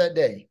feed you for that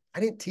day, I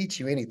didn't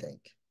teach you anything,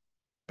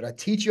 but I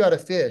teach you how to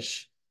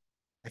fish.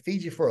 I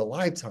feed you for a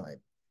lifetime.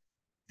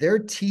 They're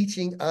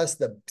teaching us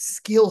the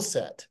skill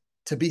set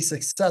to be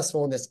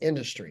successful in this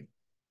industry.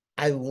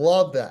 I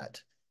love that.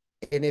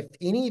 And if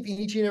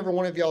each and every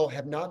one of y'all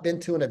have not been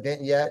to an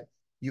event yet,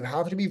 you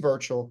have to be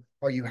virtual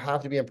or you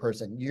have to be in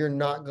person. You're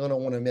not going to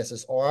want to miss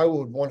this, or I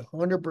would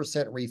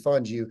 100%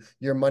 refund you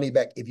your money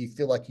back if you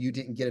feel like you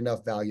didn't get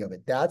enough value of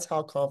it. That's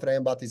how confident I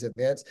am about these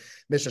events.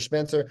 Mr.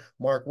 Spencer,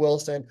 Mark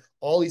Wilson,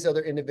 all these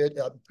other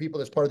people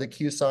that's part of the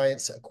Q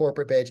Science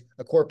corporate page,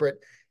 a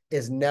corporate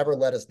has never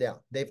let us down.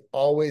 They've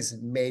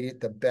always made it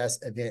the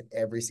best event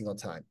every single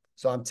time.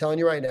 So I'm telling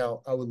you right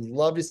now, I would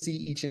love to see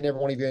each and every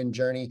one of you in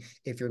Journey.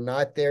 If you're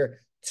not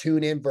there,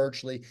 tune in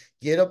virtually,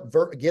 get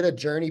a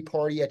journey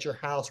party at your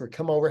house or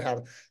come over,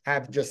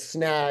 have just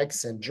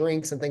snacks and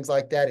drinks and things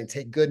like that and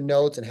take good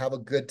notes and have a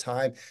good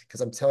time. Because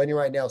I'm telling you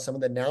right now, some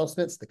of the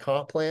announcements, the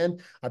comp plan,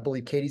 I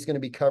believe Katie's going to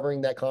be covering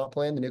that comp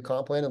plan, the new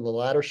comp plan and the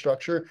ladder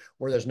structure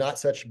where there's not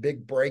such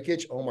big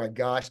breakage. Oh my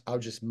gosh, I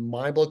was just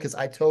mind blown because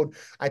I told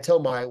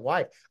my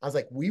wife, I was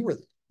like, we were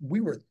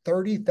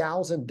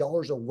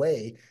 $30,000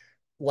 away,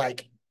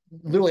 like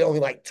literally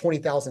only like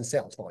 20,000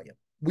 sales volume.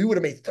 We would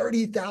have made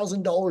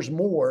 $30,000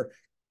 more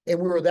And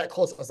we were that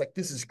close. I was like,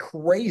 this is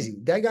crazy.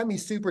 That got me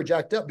super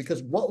jacked up,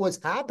 because what was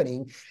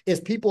happening is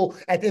people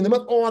at the end of the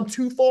month, oh, I'm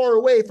too far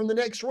away from the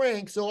next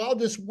rank, so I'll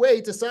just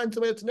wait to sign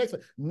somebody up to the next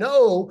one.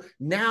 No,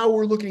 now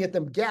we're looking at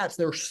them gaps.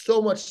 They're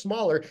so much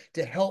smaller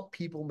to help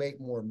people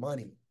make more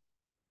money.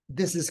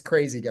 This is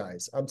crazy,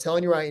 guys. I'm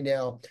telling you right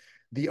now,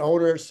 the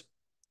owners,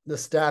 the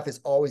staff has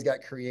always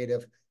got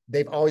creative.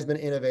 They've always been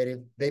innovative.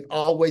 They've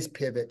always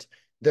pivot.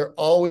 They're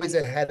always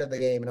ahead of the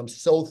game. And I'm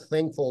so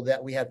thankful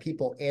that we have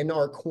people in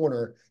our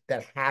corner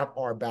that have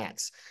our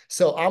backs.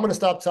 So I'm going to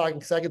stop talking,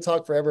 because I can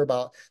talk forever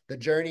about the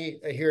journey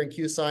here in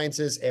Q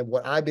Sciences and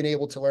what I've been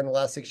able to learn the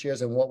last 6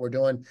 years and what we're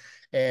doing.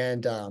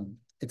 And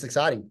it's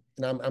exciting.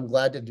 And I'm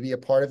glad to be a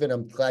part of it.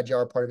 I'm glad you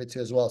are a part of it too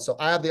as well. So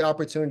I have the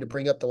opportunity to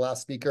bring up the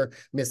last speaker,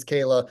 Miss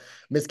Kayla.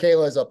 Miss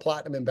Kayla is a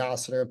Platinum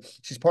Ambassador.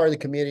 She's part of the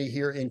community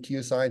here in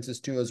Q Sciences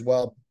too as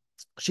well.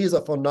 She's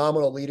a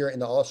phenomenal leader in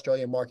the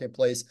Australian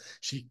marketplace.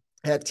 She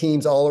had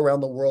teams all around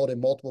the world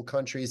in multiple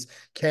countries,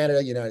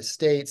 Canada, United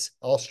States,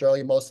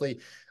 Australia mostly.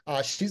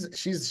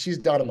 She's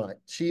dynamite.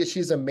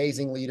 She's an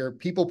amazing leader.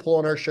 People pull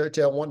on her shirt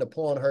tail, wanting to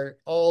pull on her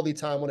all the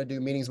time, want to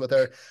do meetings with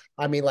her.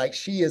 I mean, like,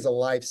 she is a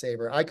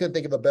lifesaver. I couldn't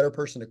think of a better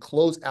person to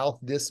close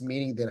out this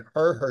meeting than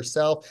her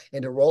herself,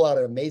 and to roll out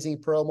an amazing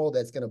promo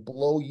that's going to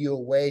blow you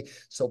away.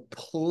 So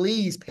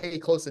please pay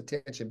close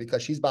attention,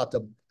 because she's about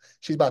to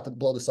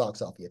blow the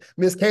socks off you.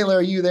 Miss Kayla,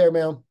 are you there,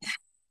 ma'am?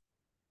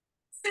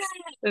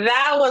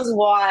 That was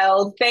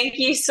wild. Thank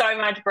you so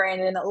much,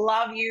 Brandon.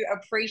 Love you,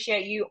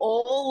 appreciate you,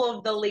 all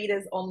of the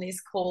leaders on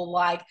this call.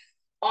 Like,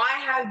 I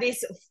have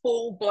this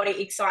full body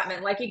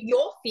excitement. Like, if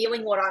you're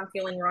feeling what I'm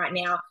feeling right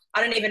now,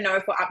 I don't even know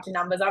if we're up to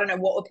numbers. I don't know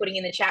what we're putting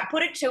in the chat.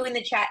 Put it 2 in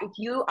the chat if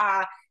you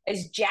are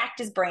as jacked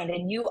as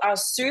Brandon. You are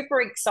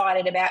super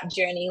excited about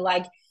Journey.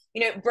 Like,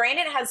 you know,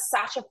 Brandon has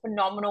such a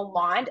phenomenal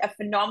mind, a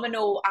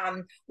phenomenal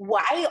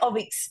way of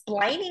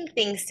explaining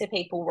things to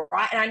people,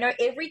 right? And I know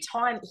every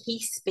time he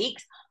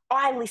speaks,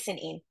 I listen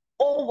in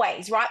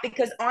always, right?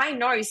 Because I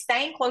know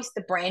staying close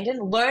to Brandon,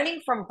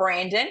 learning from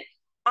Brandon,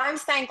 I'm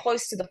staying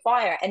close to the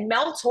fire. And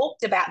Mel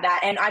talked about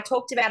that, and I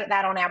talked about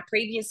that on our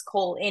previous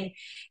call. And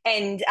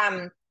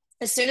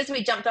as soon as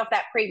we jumped off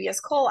that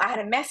previous call, I had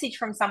a message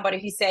from somebody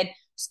who said,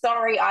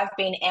 sorry, I've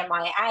been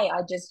MIA.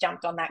 I just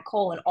jumped on that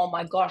call, and oh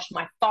my gosh,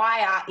 my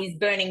fire is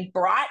burning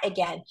bright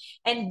again.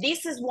 And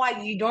this is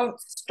why you don't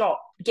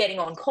stop getting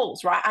on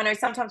calls, right? I know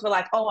sometimes we're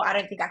like, oh, I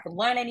don't think I can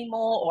learn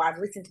anymore, or I've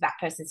listened to that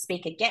person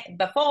speak again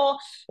before.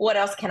 What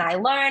else can I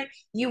learn?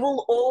 You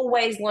will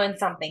always learn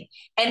something.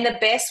 And the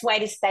best way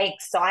to stay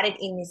excited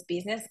in this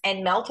business,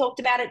 and Mel talked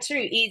about it too,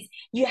 is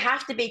you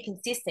have to be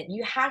consistent.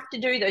 You have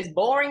to do those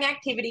boring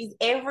activities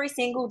every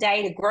single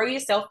day to grow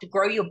yourself, to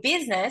grow your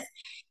business.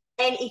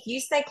 And if you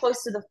stay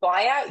close to the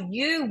fire,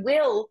 you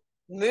will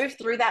move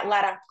through that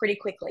ladder pretty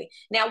quickly.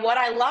 Now, what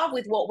I love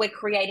with what we're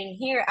creating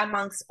here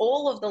amongst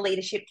all of the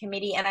leadership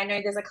committee, and I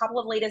know there's a couple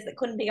of leaders that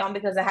couldn't be on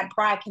because they had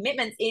prior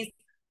commitments, is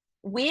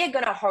we are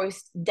going to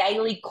host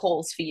daily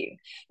calls for you.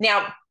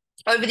 Now,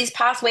 over this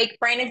past week,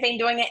 Brandon's been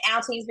doing it,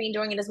 our team's been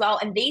doing it as well,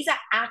 and these are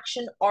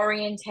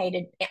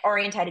action-orientated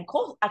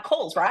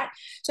calls, right?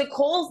 So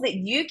calls that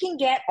you can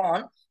get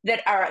on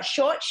that are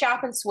short,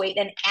 sharp, and sweet,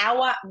 an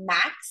hour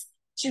max,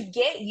 to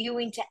get you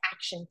into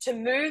action, to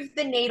move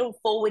the needle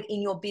forward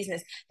in your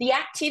business. The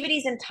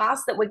activities and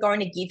tasks that we're going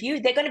to give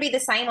you, they're going to be the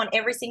same on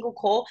every single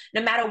call,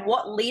 no matter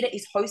what leader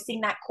is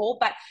hosting that call,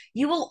 but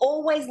you will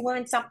always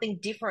learn something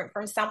different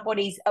from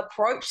somebody's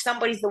approach,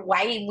 somebody's the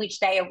way in which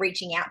they are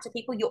reaching out to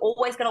people. You're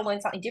always going to learn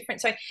something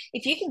different. So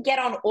if you can get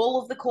on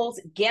all of the calls,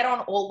 get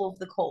on all of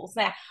the calls.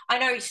 Now, I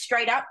know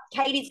straight up,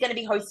 Katie's going to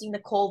be hosting the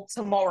call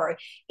tomorrow.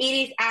 It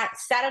is at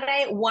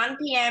Saturday, 1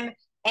 p.m.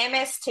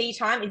 MST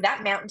time. Is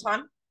that Mountain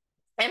Time?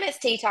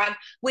 MST time,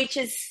 which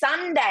is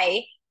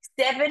Sunday,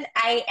 7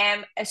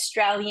 a.m.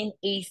 Australian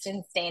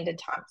Eastern Standard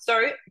Time.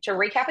 So to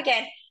recap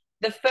again,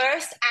 the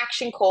first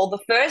action call, the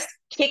first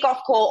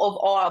kickoff call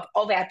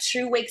of our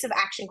 2 weeks of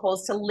action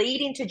calls to lead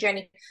into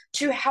Journey,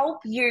 to help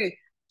you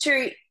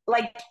to,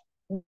 like,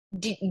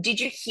 did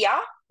you hear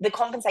the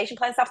compensation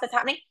plan stuff that's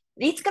happening?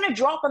 It's going to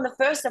drop on the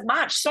 1st of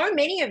March. So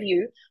many of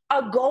you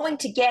are going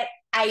to get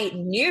a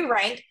new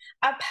rank,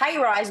 a pay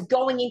rise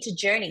going into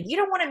Journey. You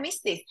don't want to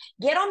miss this.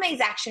 Get on these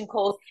action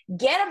calls,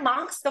 get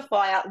amongst the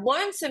fire,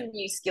 learn some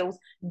new skills,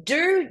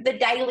 do the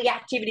daily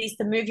activities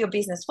to move your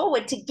business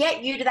forward, to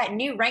get you to that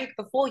new rank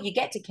before you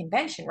get to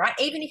convention, right?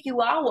 Even if you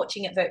are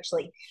watching it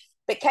virtually.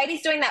 But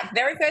Katie's doing that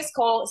very first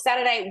call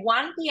Saturday,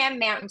 1 p.m.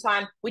 Mountain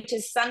Time, which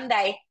is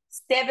Sunday,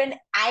 7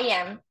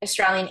 a.m.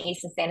 Australian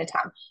Eastern Standard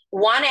Time.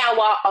 1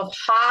 hour of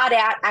hard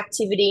out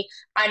activity.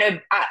 I know,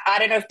 I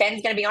don't know if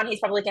Ben's going to be on. He's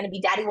probably going to be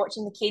daddy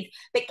watching the kids,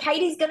 but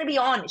Katie's going to be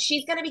on.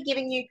 She's going to be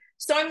giving you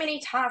so many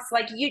tasks.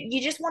 Like,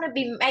 you just want to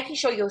be making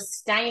sure you're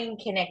staying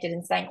connected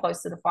and staying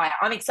close to the fire.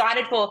 I'm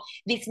excited for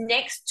this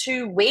next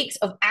 2 weeks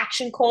of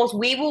action calls.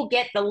 We will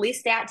get the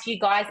list out to you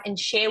guys and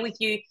share with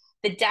you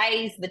the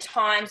days, the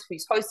times,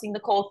 who's hosting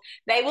the calls.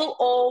 They will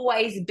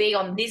always be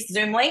on this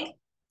Zoom link.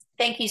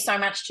 Thank you so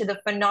much to the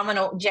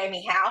phenomenal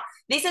Jamie Howe.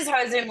 This is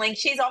her Zoom link.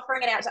 She's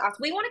offering it out to us.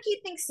 We want to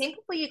keep things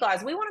simple for you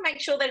guys. We want to make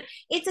sure that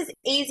it's as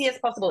easy as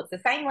possible. It's the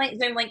same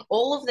Zoom link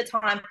all of the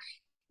time.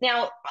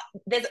 Now,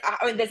 there's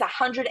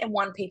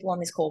 101 people on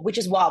this call, which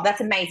is wild. That's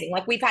amazing.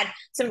 Like, we've had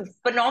some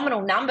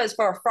phenomenal numbers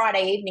for a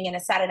Friday evening and a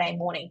Saturday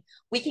morning.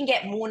 We can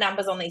get more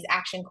numbers on these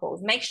action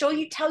calls. Make sure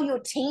you tell your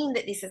team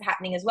that this is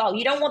happening as well.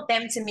 You don't want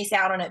them to miss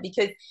out on it,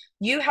 because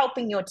you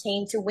helping your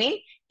team to win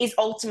is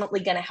ultimately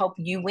going to help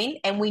you win.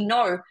 And we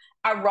know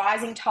a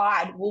rising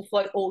tide will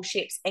float all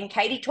ships. And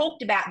Katie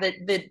talked about the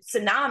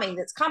tsunami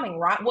that's coming,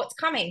 right? What's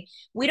coming?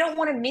 We don't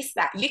want to miss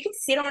that. You can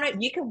sit on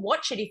it. You can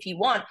watch it if you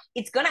want.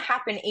 It's going to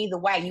happen either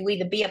way. You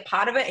either be a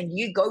part of it and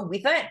you go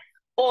with it,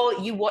 or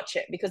you watch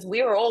it, because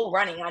we're all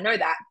running. I know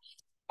that.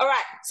 All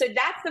right. So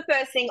that's the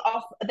first thing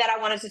off that I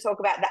wanted to talk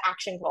about, the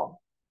action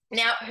call.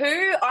 Now,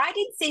 I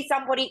did see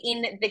somebody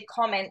in the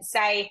comments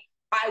say,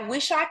 I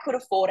wish I could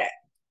afford it.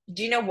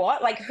 Do you know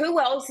what? Like,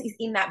 who else is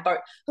in that boat?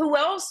 Who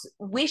else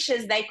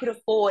wishes they could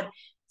afford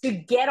to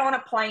get on a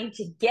plane,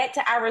 to get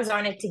to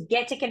Arizona, to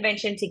get to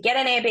convention, to get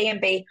an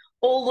Airbnb,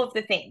 all of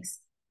the things?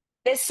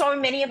 There's so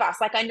many of us.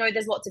 Like, I know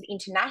there's lots of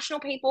international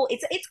people.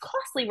 It's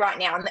costly right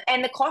now.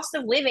 And the cost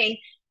of living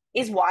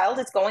is wild.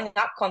 It's going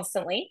up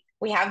constantly.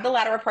 We have the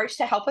ladder approach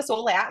to help us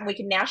all out, and we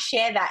can now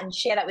share that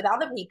with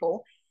other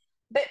people.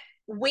 But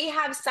we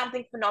have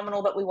something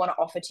phenomenal that we want to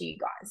offer to you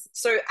guys.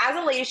 So as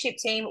a leadership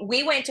team,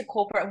 we went to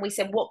corporate and we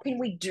said, what can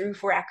we do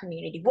for our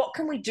community? What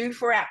can we do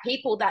for our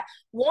people that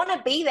want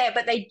to be there,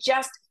 but they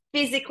just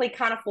physically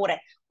can't afford it?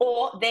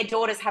 Or their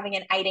daughter's having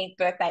an 18th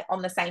birthday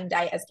on the same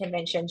day as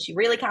convention. She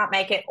really can't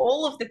make it.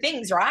 All of the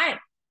things, right?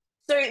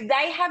 So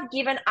they have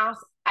given us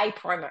a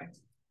promo.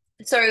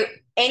 So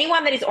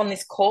anyone that is on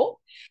this call,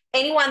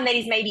 anyone that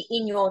is maybe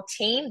in your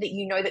team that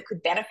you know that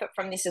could benefit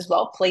from this as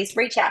well, please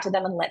reach out to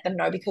them and let them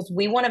know, because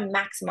we want to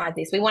maximize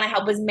this. We want to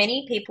help as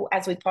many people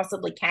as we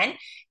possibly can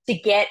to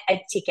get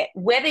a ticket.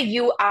 Whether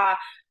you are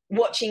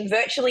watching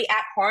virtually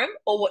at home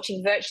or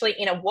watching virtually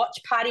in a watch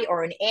party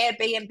or an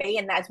Airbnb,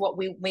 and that's what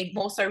we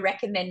also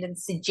recommend and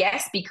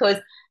suggest, because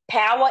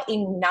power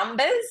in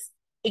numbers,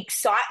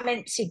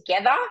 excitement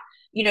together,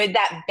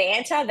 that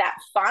banter, that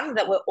fun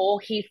that we're all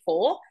here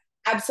for.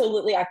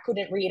 Absolutely, I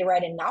couldn't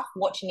reiterate enough,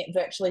 watching it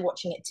virtually,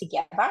 watching it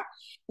together.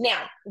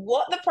 Now,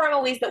 what the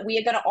promo is that we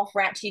are going to offer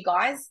out to you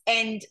guys,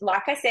 and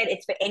like I said,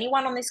 it's for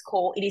anyone on this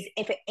call, it is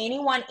for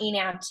anyone in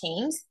our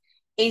teams,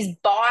 is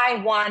buy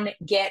one,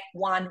 get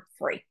one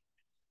free.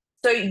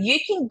 So you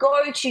can go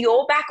to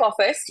your back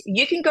office,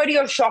 you can go to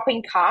your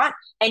shopping cart,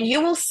 and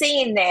you will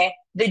see in there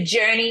the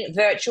Journey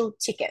virtual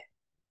ticket.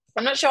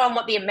 I'm not sure on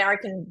what the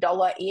American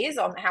dollar is,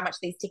 on how much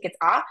these tickets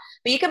are,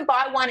 but you can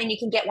buy one and you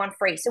can get one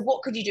free. So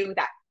what could you do with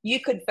that? You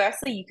could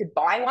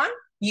buy one.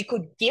 You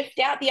could gift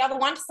out the other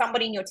one to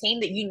somebody in your team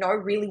that you know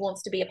really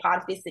wants to be a part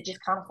of this, that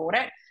just can't afford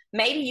it.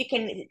 Maybe you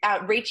can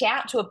reach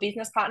out to a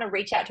business partner,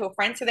 reach out to a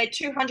friend. So they're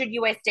 200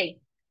 USD,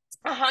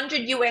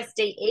 100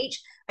 USD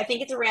each. I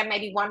think it's around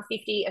maybe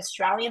 150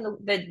 Australian,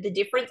 the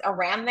difference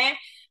around there.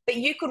 But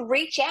you could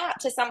reach out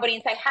to somebody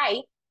and say,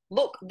 hey,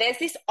 look, there's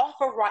this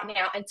offer right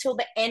now until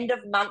the end of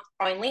month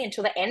only,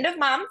 until the end of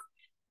month,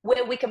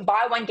 where we can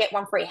buy one, get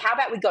one free. How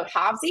about we go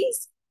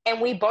halvesies and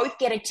we both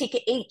get a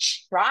ticket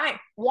each, right?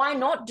 Why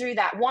not do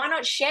that? Why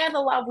not share the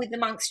love with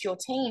amongst your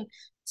team?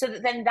 So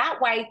that then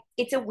that way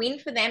it's a win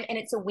for them and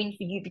it's a win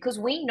for you, because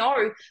we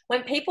know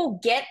when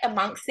people get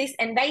amongst this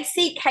and they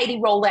see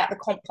Katie roll out the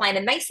comp plan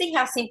and they see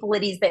how simple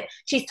it is that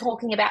she's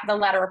talking about the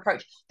ladder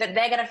approach, that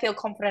they're going to feel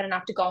confident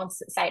enough to go and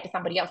say it to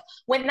somebody else.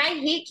 When they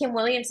hear Kim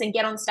Williamson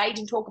get on stage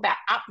and talk about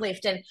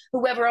Uplift, and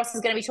whoever else is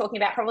going to be talking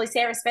about, probably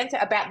Sarah Spencer,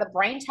 about the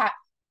brain tap,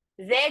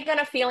 they're going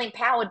to feel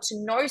empowered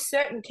to know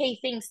certain key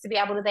things to be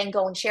able to then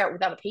go and share it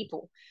with other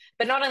people.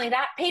 But not only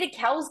that, Peter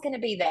Kell's going to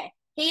be there.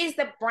 He is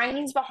the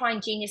brains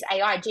behind Genius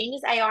AI.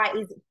 Genius AI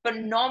is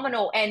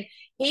phenomenal, and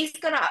he's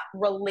going to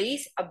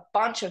release a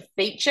bunch of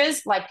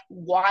features, like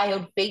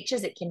wild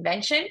features at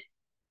convention.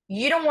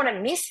 You don't want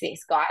to miss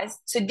this, guys.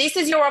 So this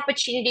is your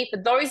opportunity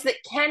for those that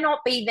cannot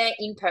be there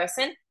in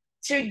person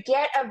to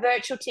get a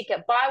virtual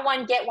ticket. Buy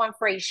one, get one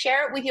free.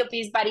 Share it with your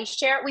biz buddy.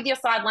 Share it with your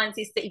sideline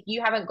sister if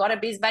you haven't got a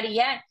biz buddy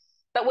yet.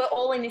 But we're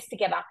all in this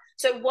together.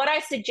 So what I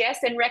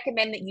suggest and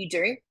recommend that you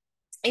do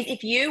is,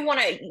 if you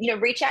want to,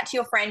 reach out to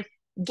your friend,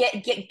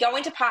 go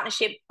into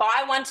partnership,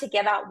 buy one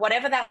together,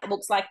 whatever that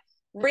looks like.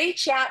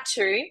 Reach out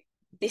to,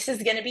 this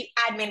is going to be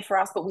admin for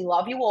us, but we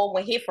love you all.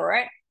 We're here for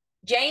it.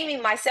 Jamie,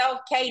 myself,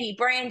 Katie,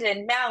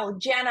 Brandon, Mel,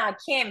 Jenna,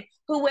 Kim,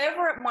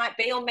 whoever it might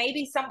be, or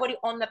maybe somebody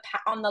on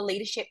the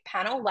leadership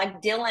panel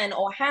like Dylan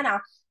or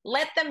Hannah.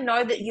 Let them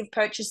know that you've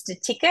purchased a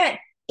ticket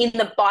in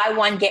the buy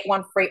one, get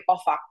one free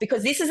offer,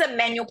 because this is a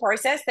manual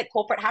process that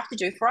corporate have to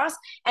do for us.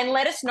 And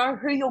let us know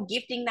who you're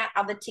gifting that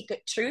other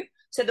ticket to,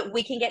 so that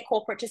we can get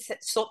corporate to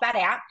sort that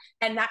out,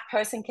 and that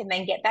person can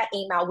then get that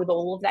email with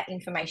all of that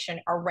information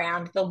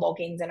around the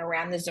logins and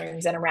around the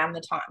Zooms and around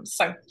the times.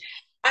 So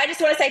I I just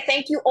want to say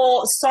thank you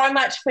all so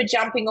much for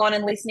jumping on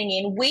and listening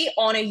in. We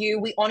honor you.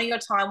 We honor your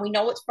time. We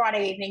know it's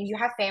Friday evening. You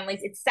have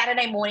families. It's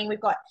Saturday morning. We've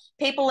got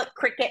people at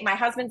cricket. My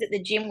husband's at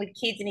the gym with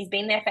kids and he's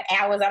been there for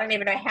hours. I don't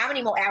even know how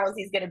many more hours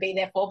he's going to be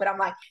there for, but I'm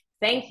like,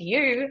 thank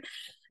you.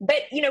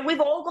 But, you know, we've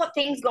all got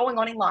things going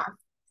on in life.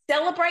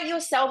 Celebrate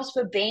yourselves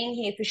for being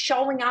here, for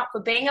showing up,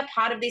 for being a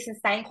part of this and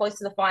staying close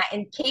to the fire,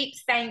 and keep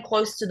staying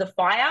close to the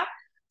fire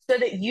so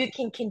that you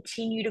can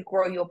continue to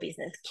grow your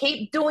business.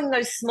 Keep doing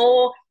those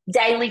small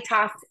daily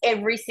tasks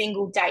every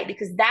single day,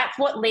 because that's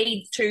what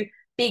leads to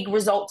big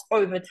results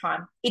over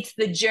time. It's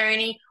the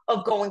journey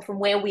of going from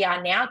where we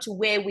are now to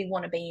where we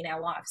want to be in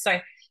our life. So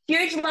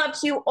huge love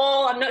to you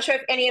all. I'm not sure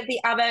if any of the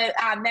other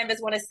members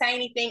want to say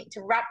anything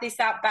to wrap this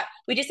up, but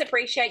we just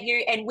appreciate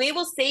you. And we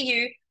will see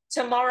you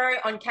tomorrow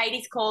on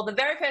Katie's call, the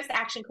very first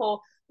action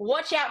call.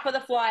 Watch out for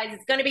the flyers.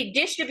 It's going to be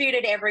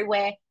distributed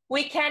everywhere.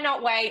 We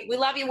cannot wait. We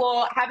love you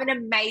all. Have an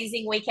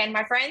amazing weekend,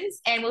 my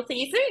friends, and we'll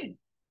see you soon.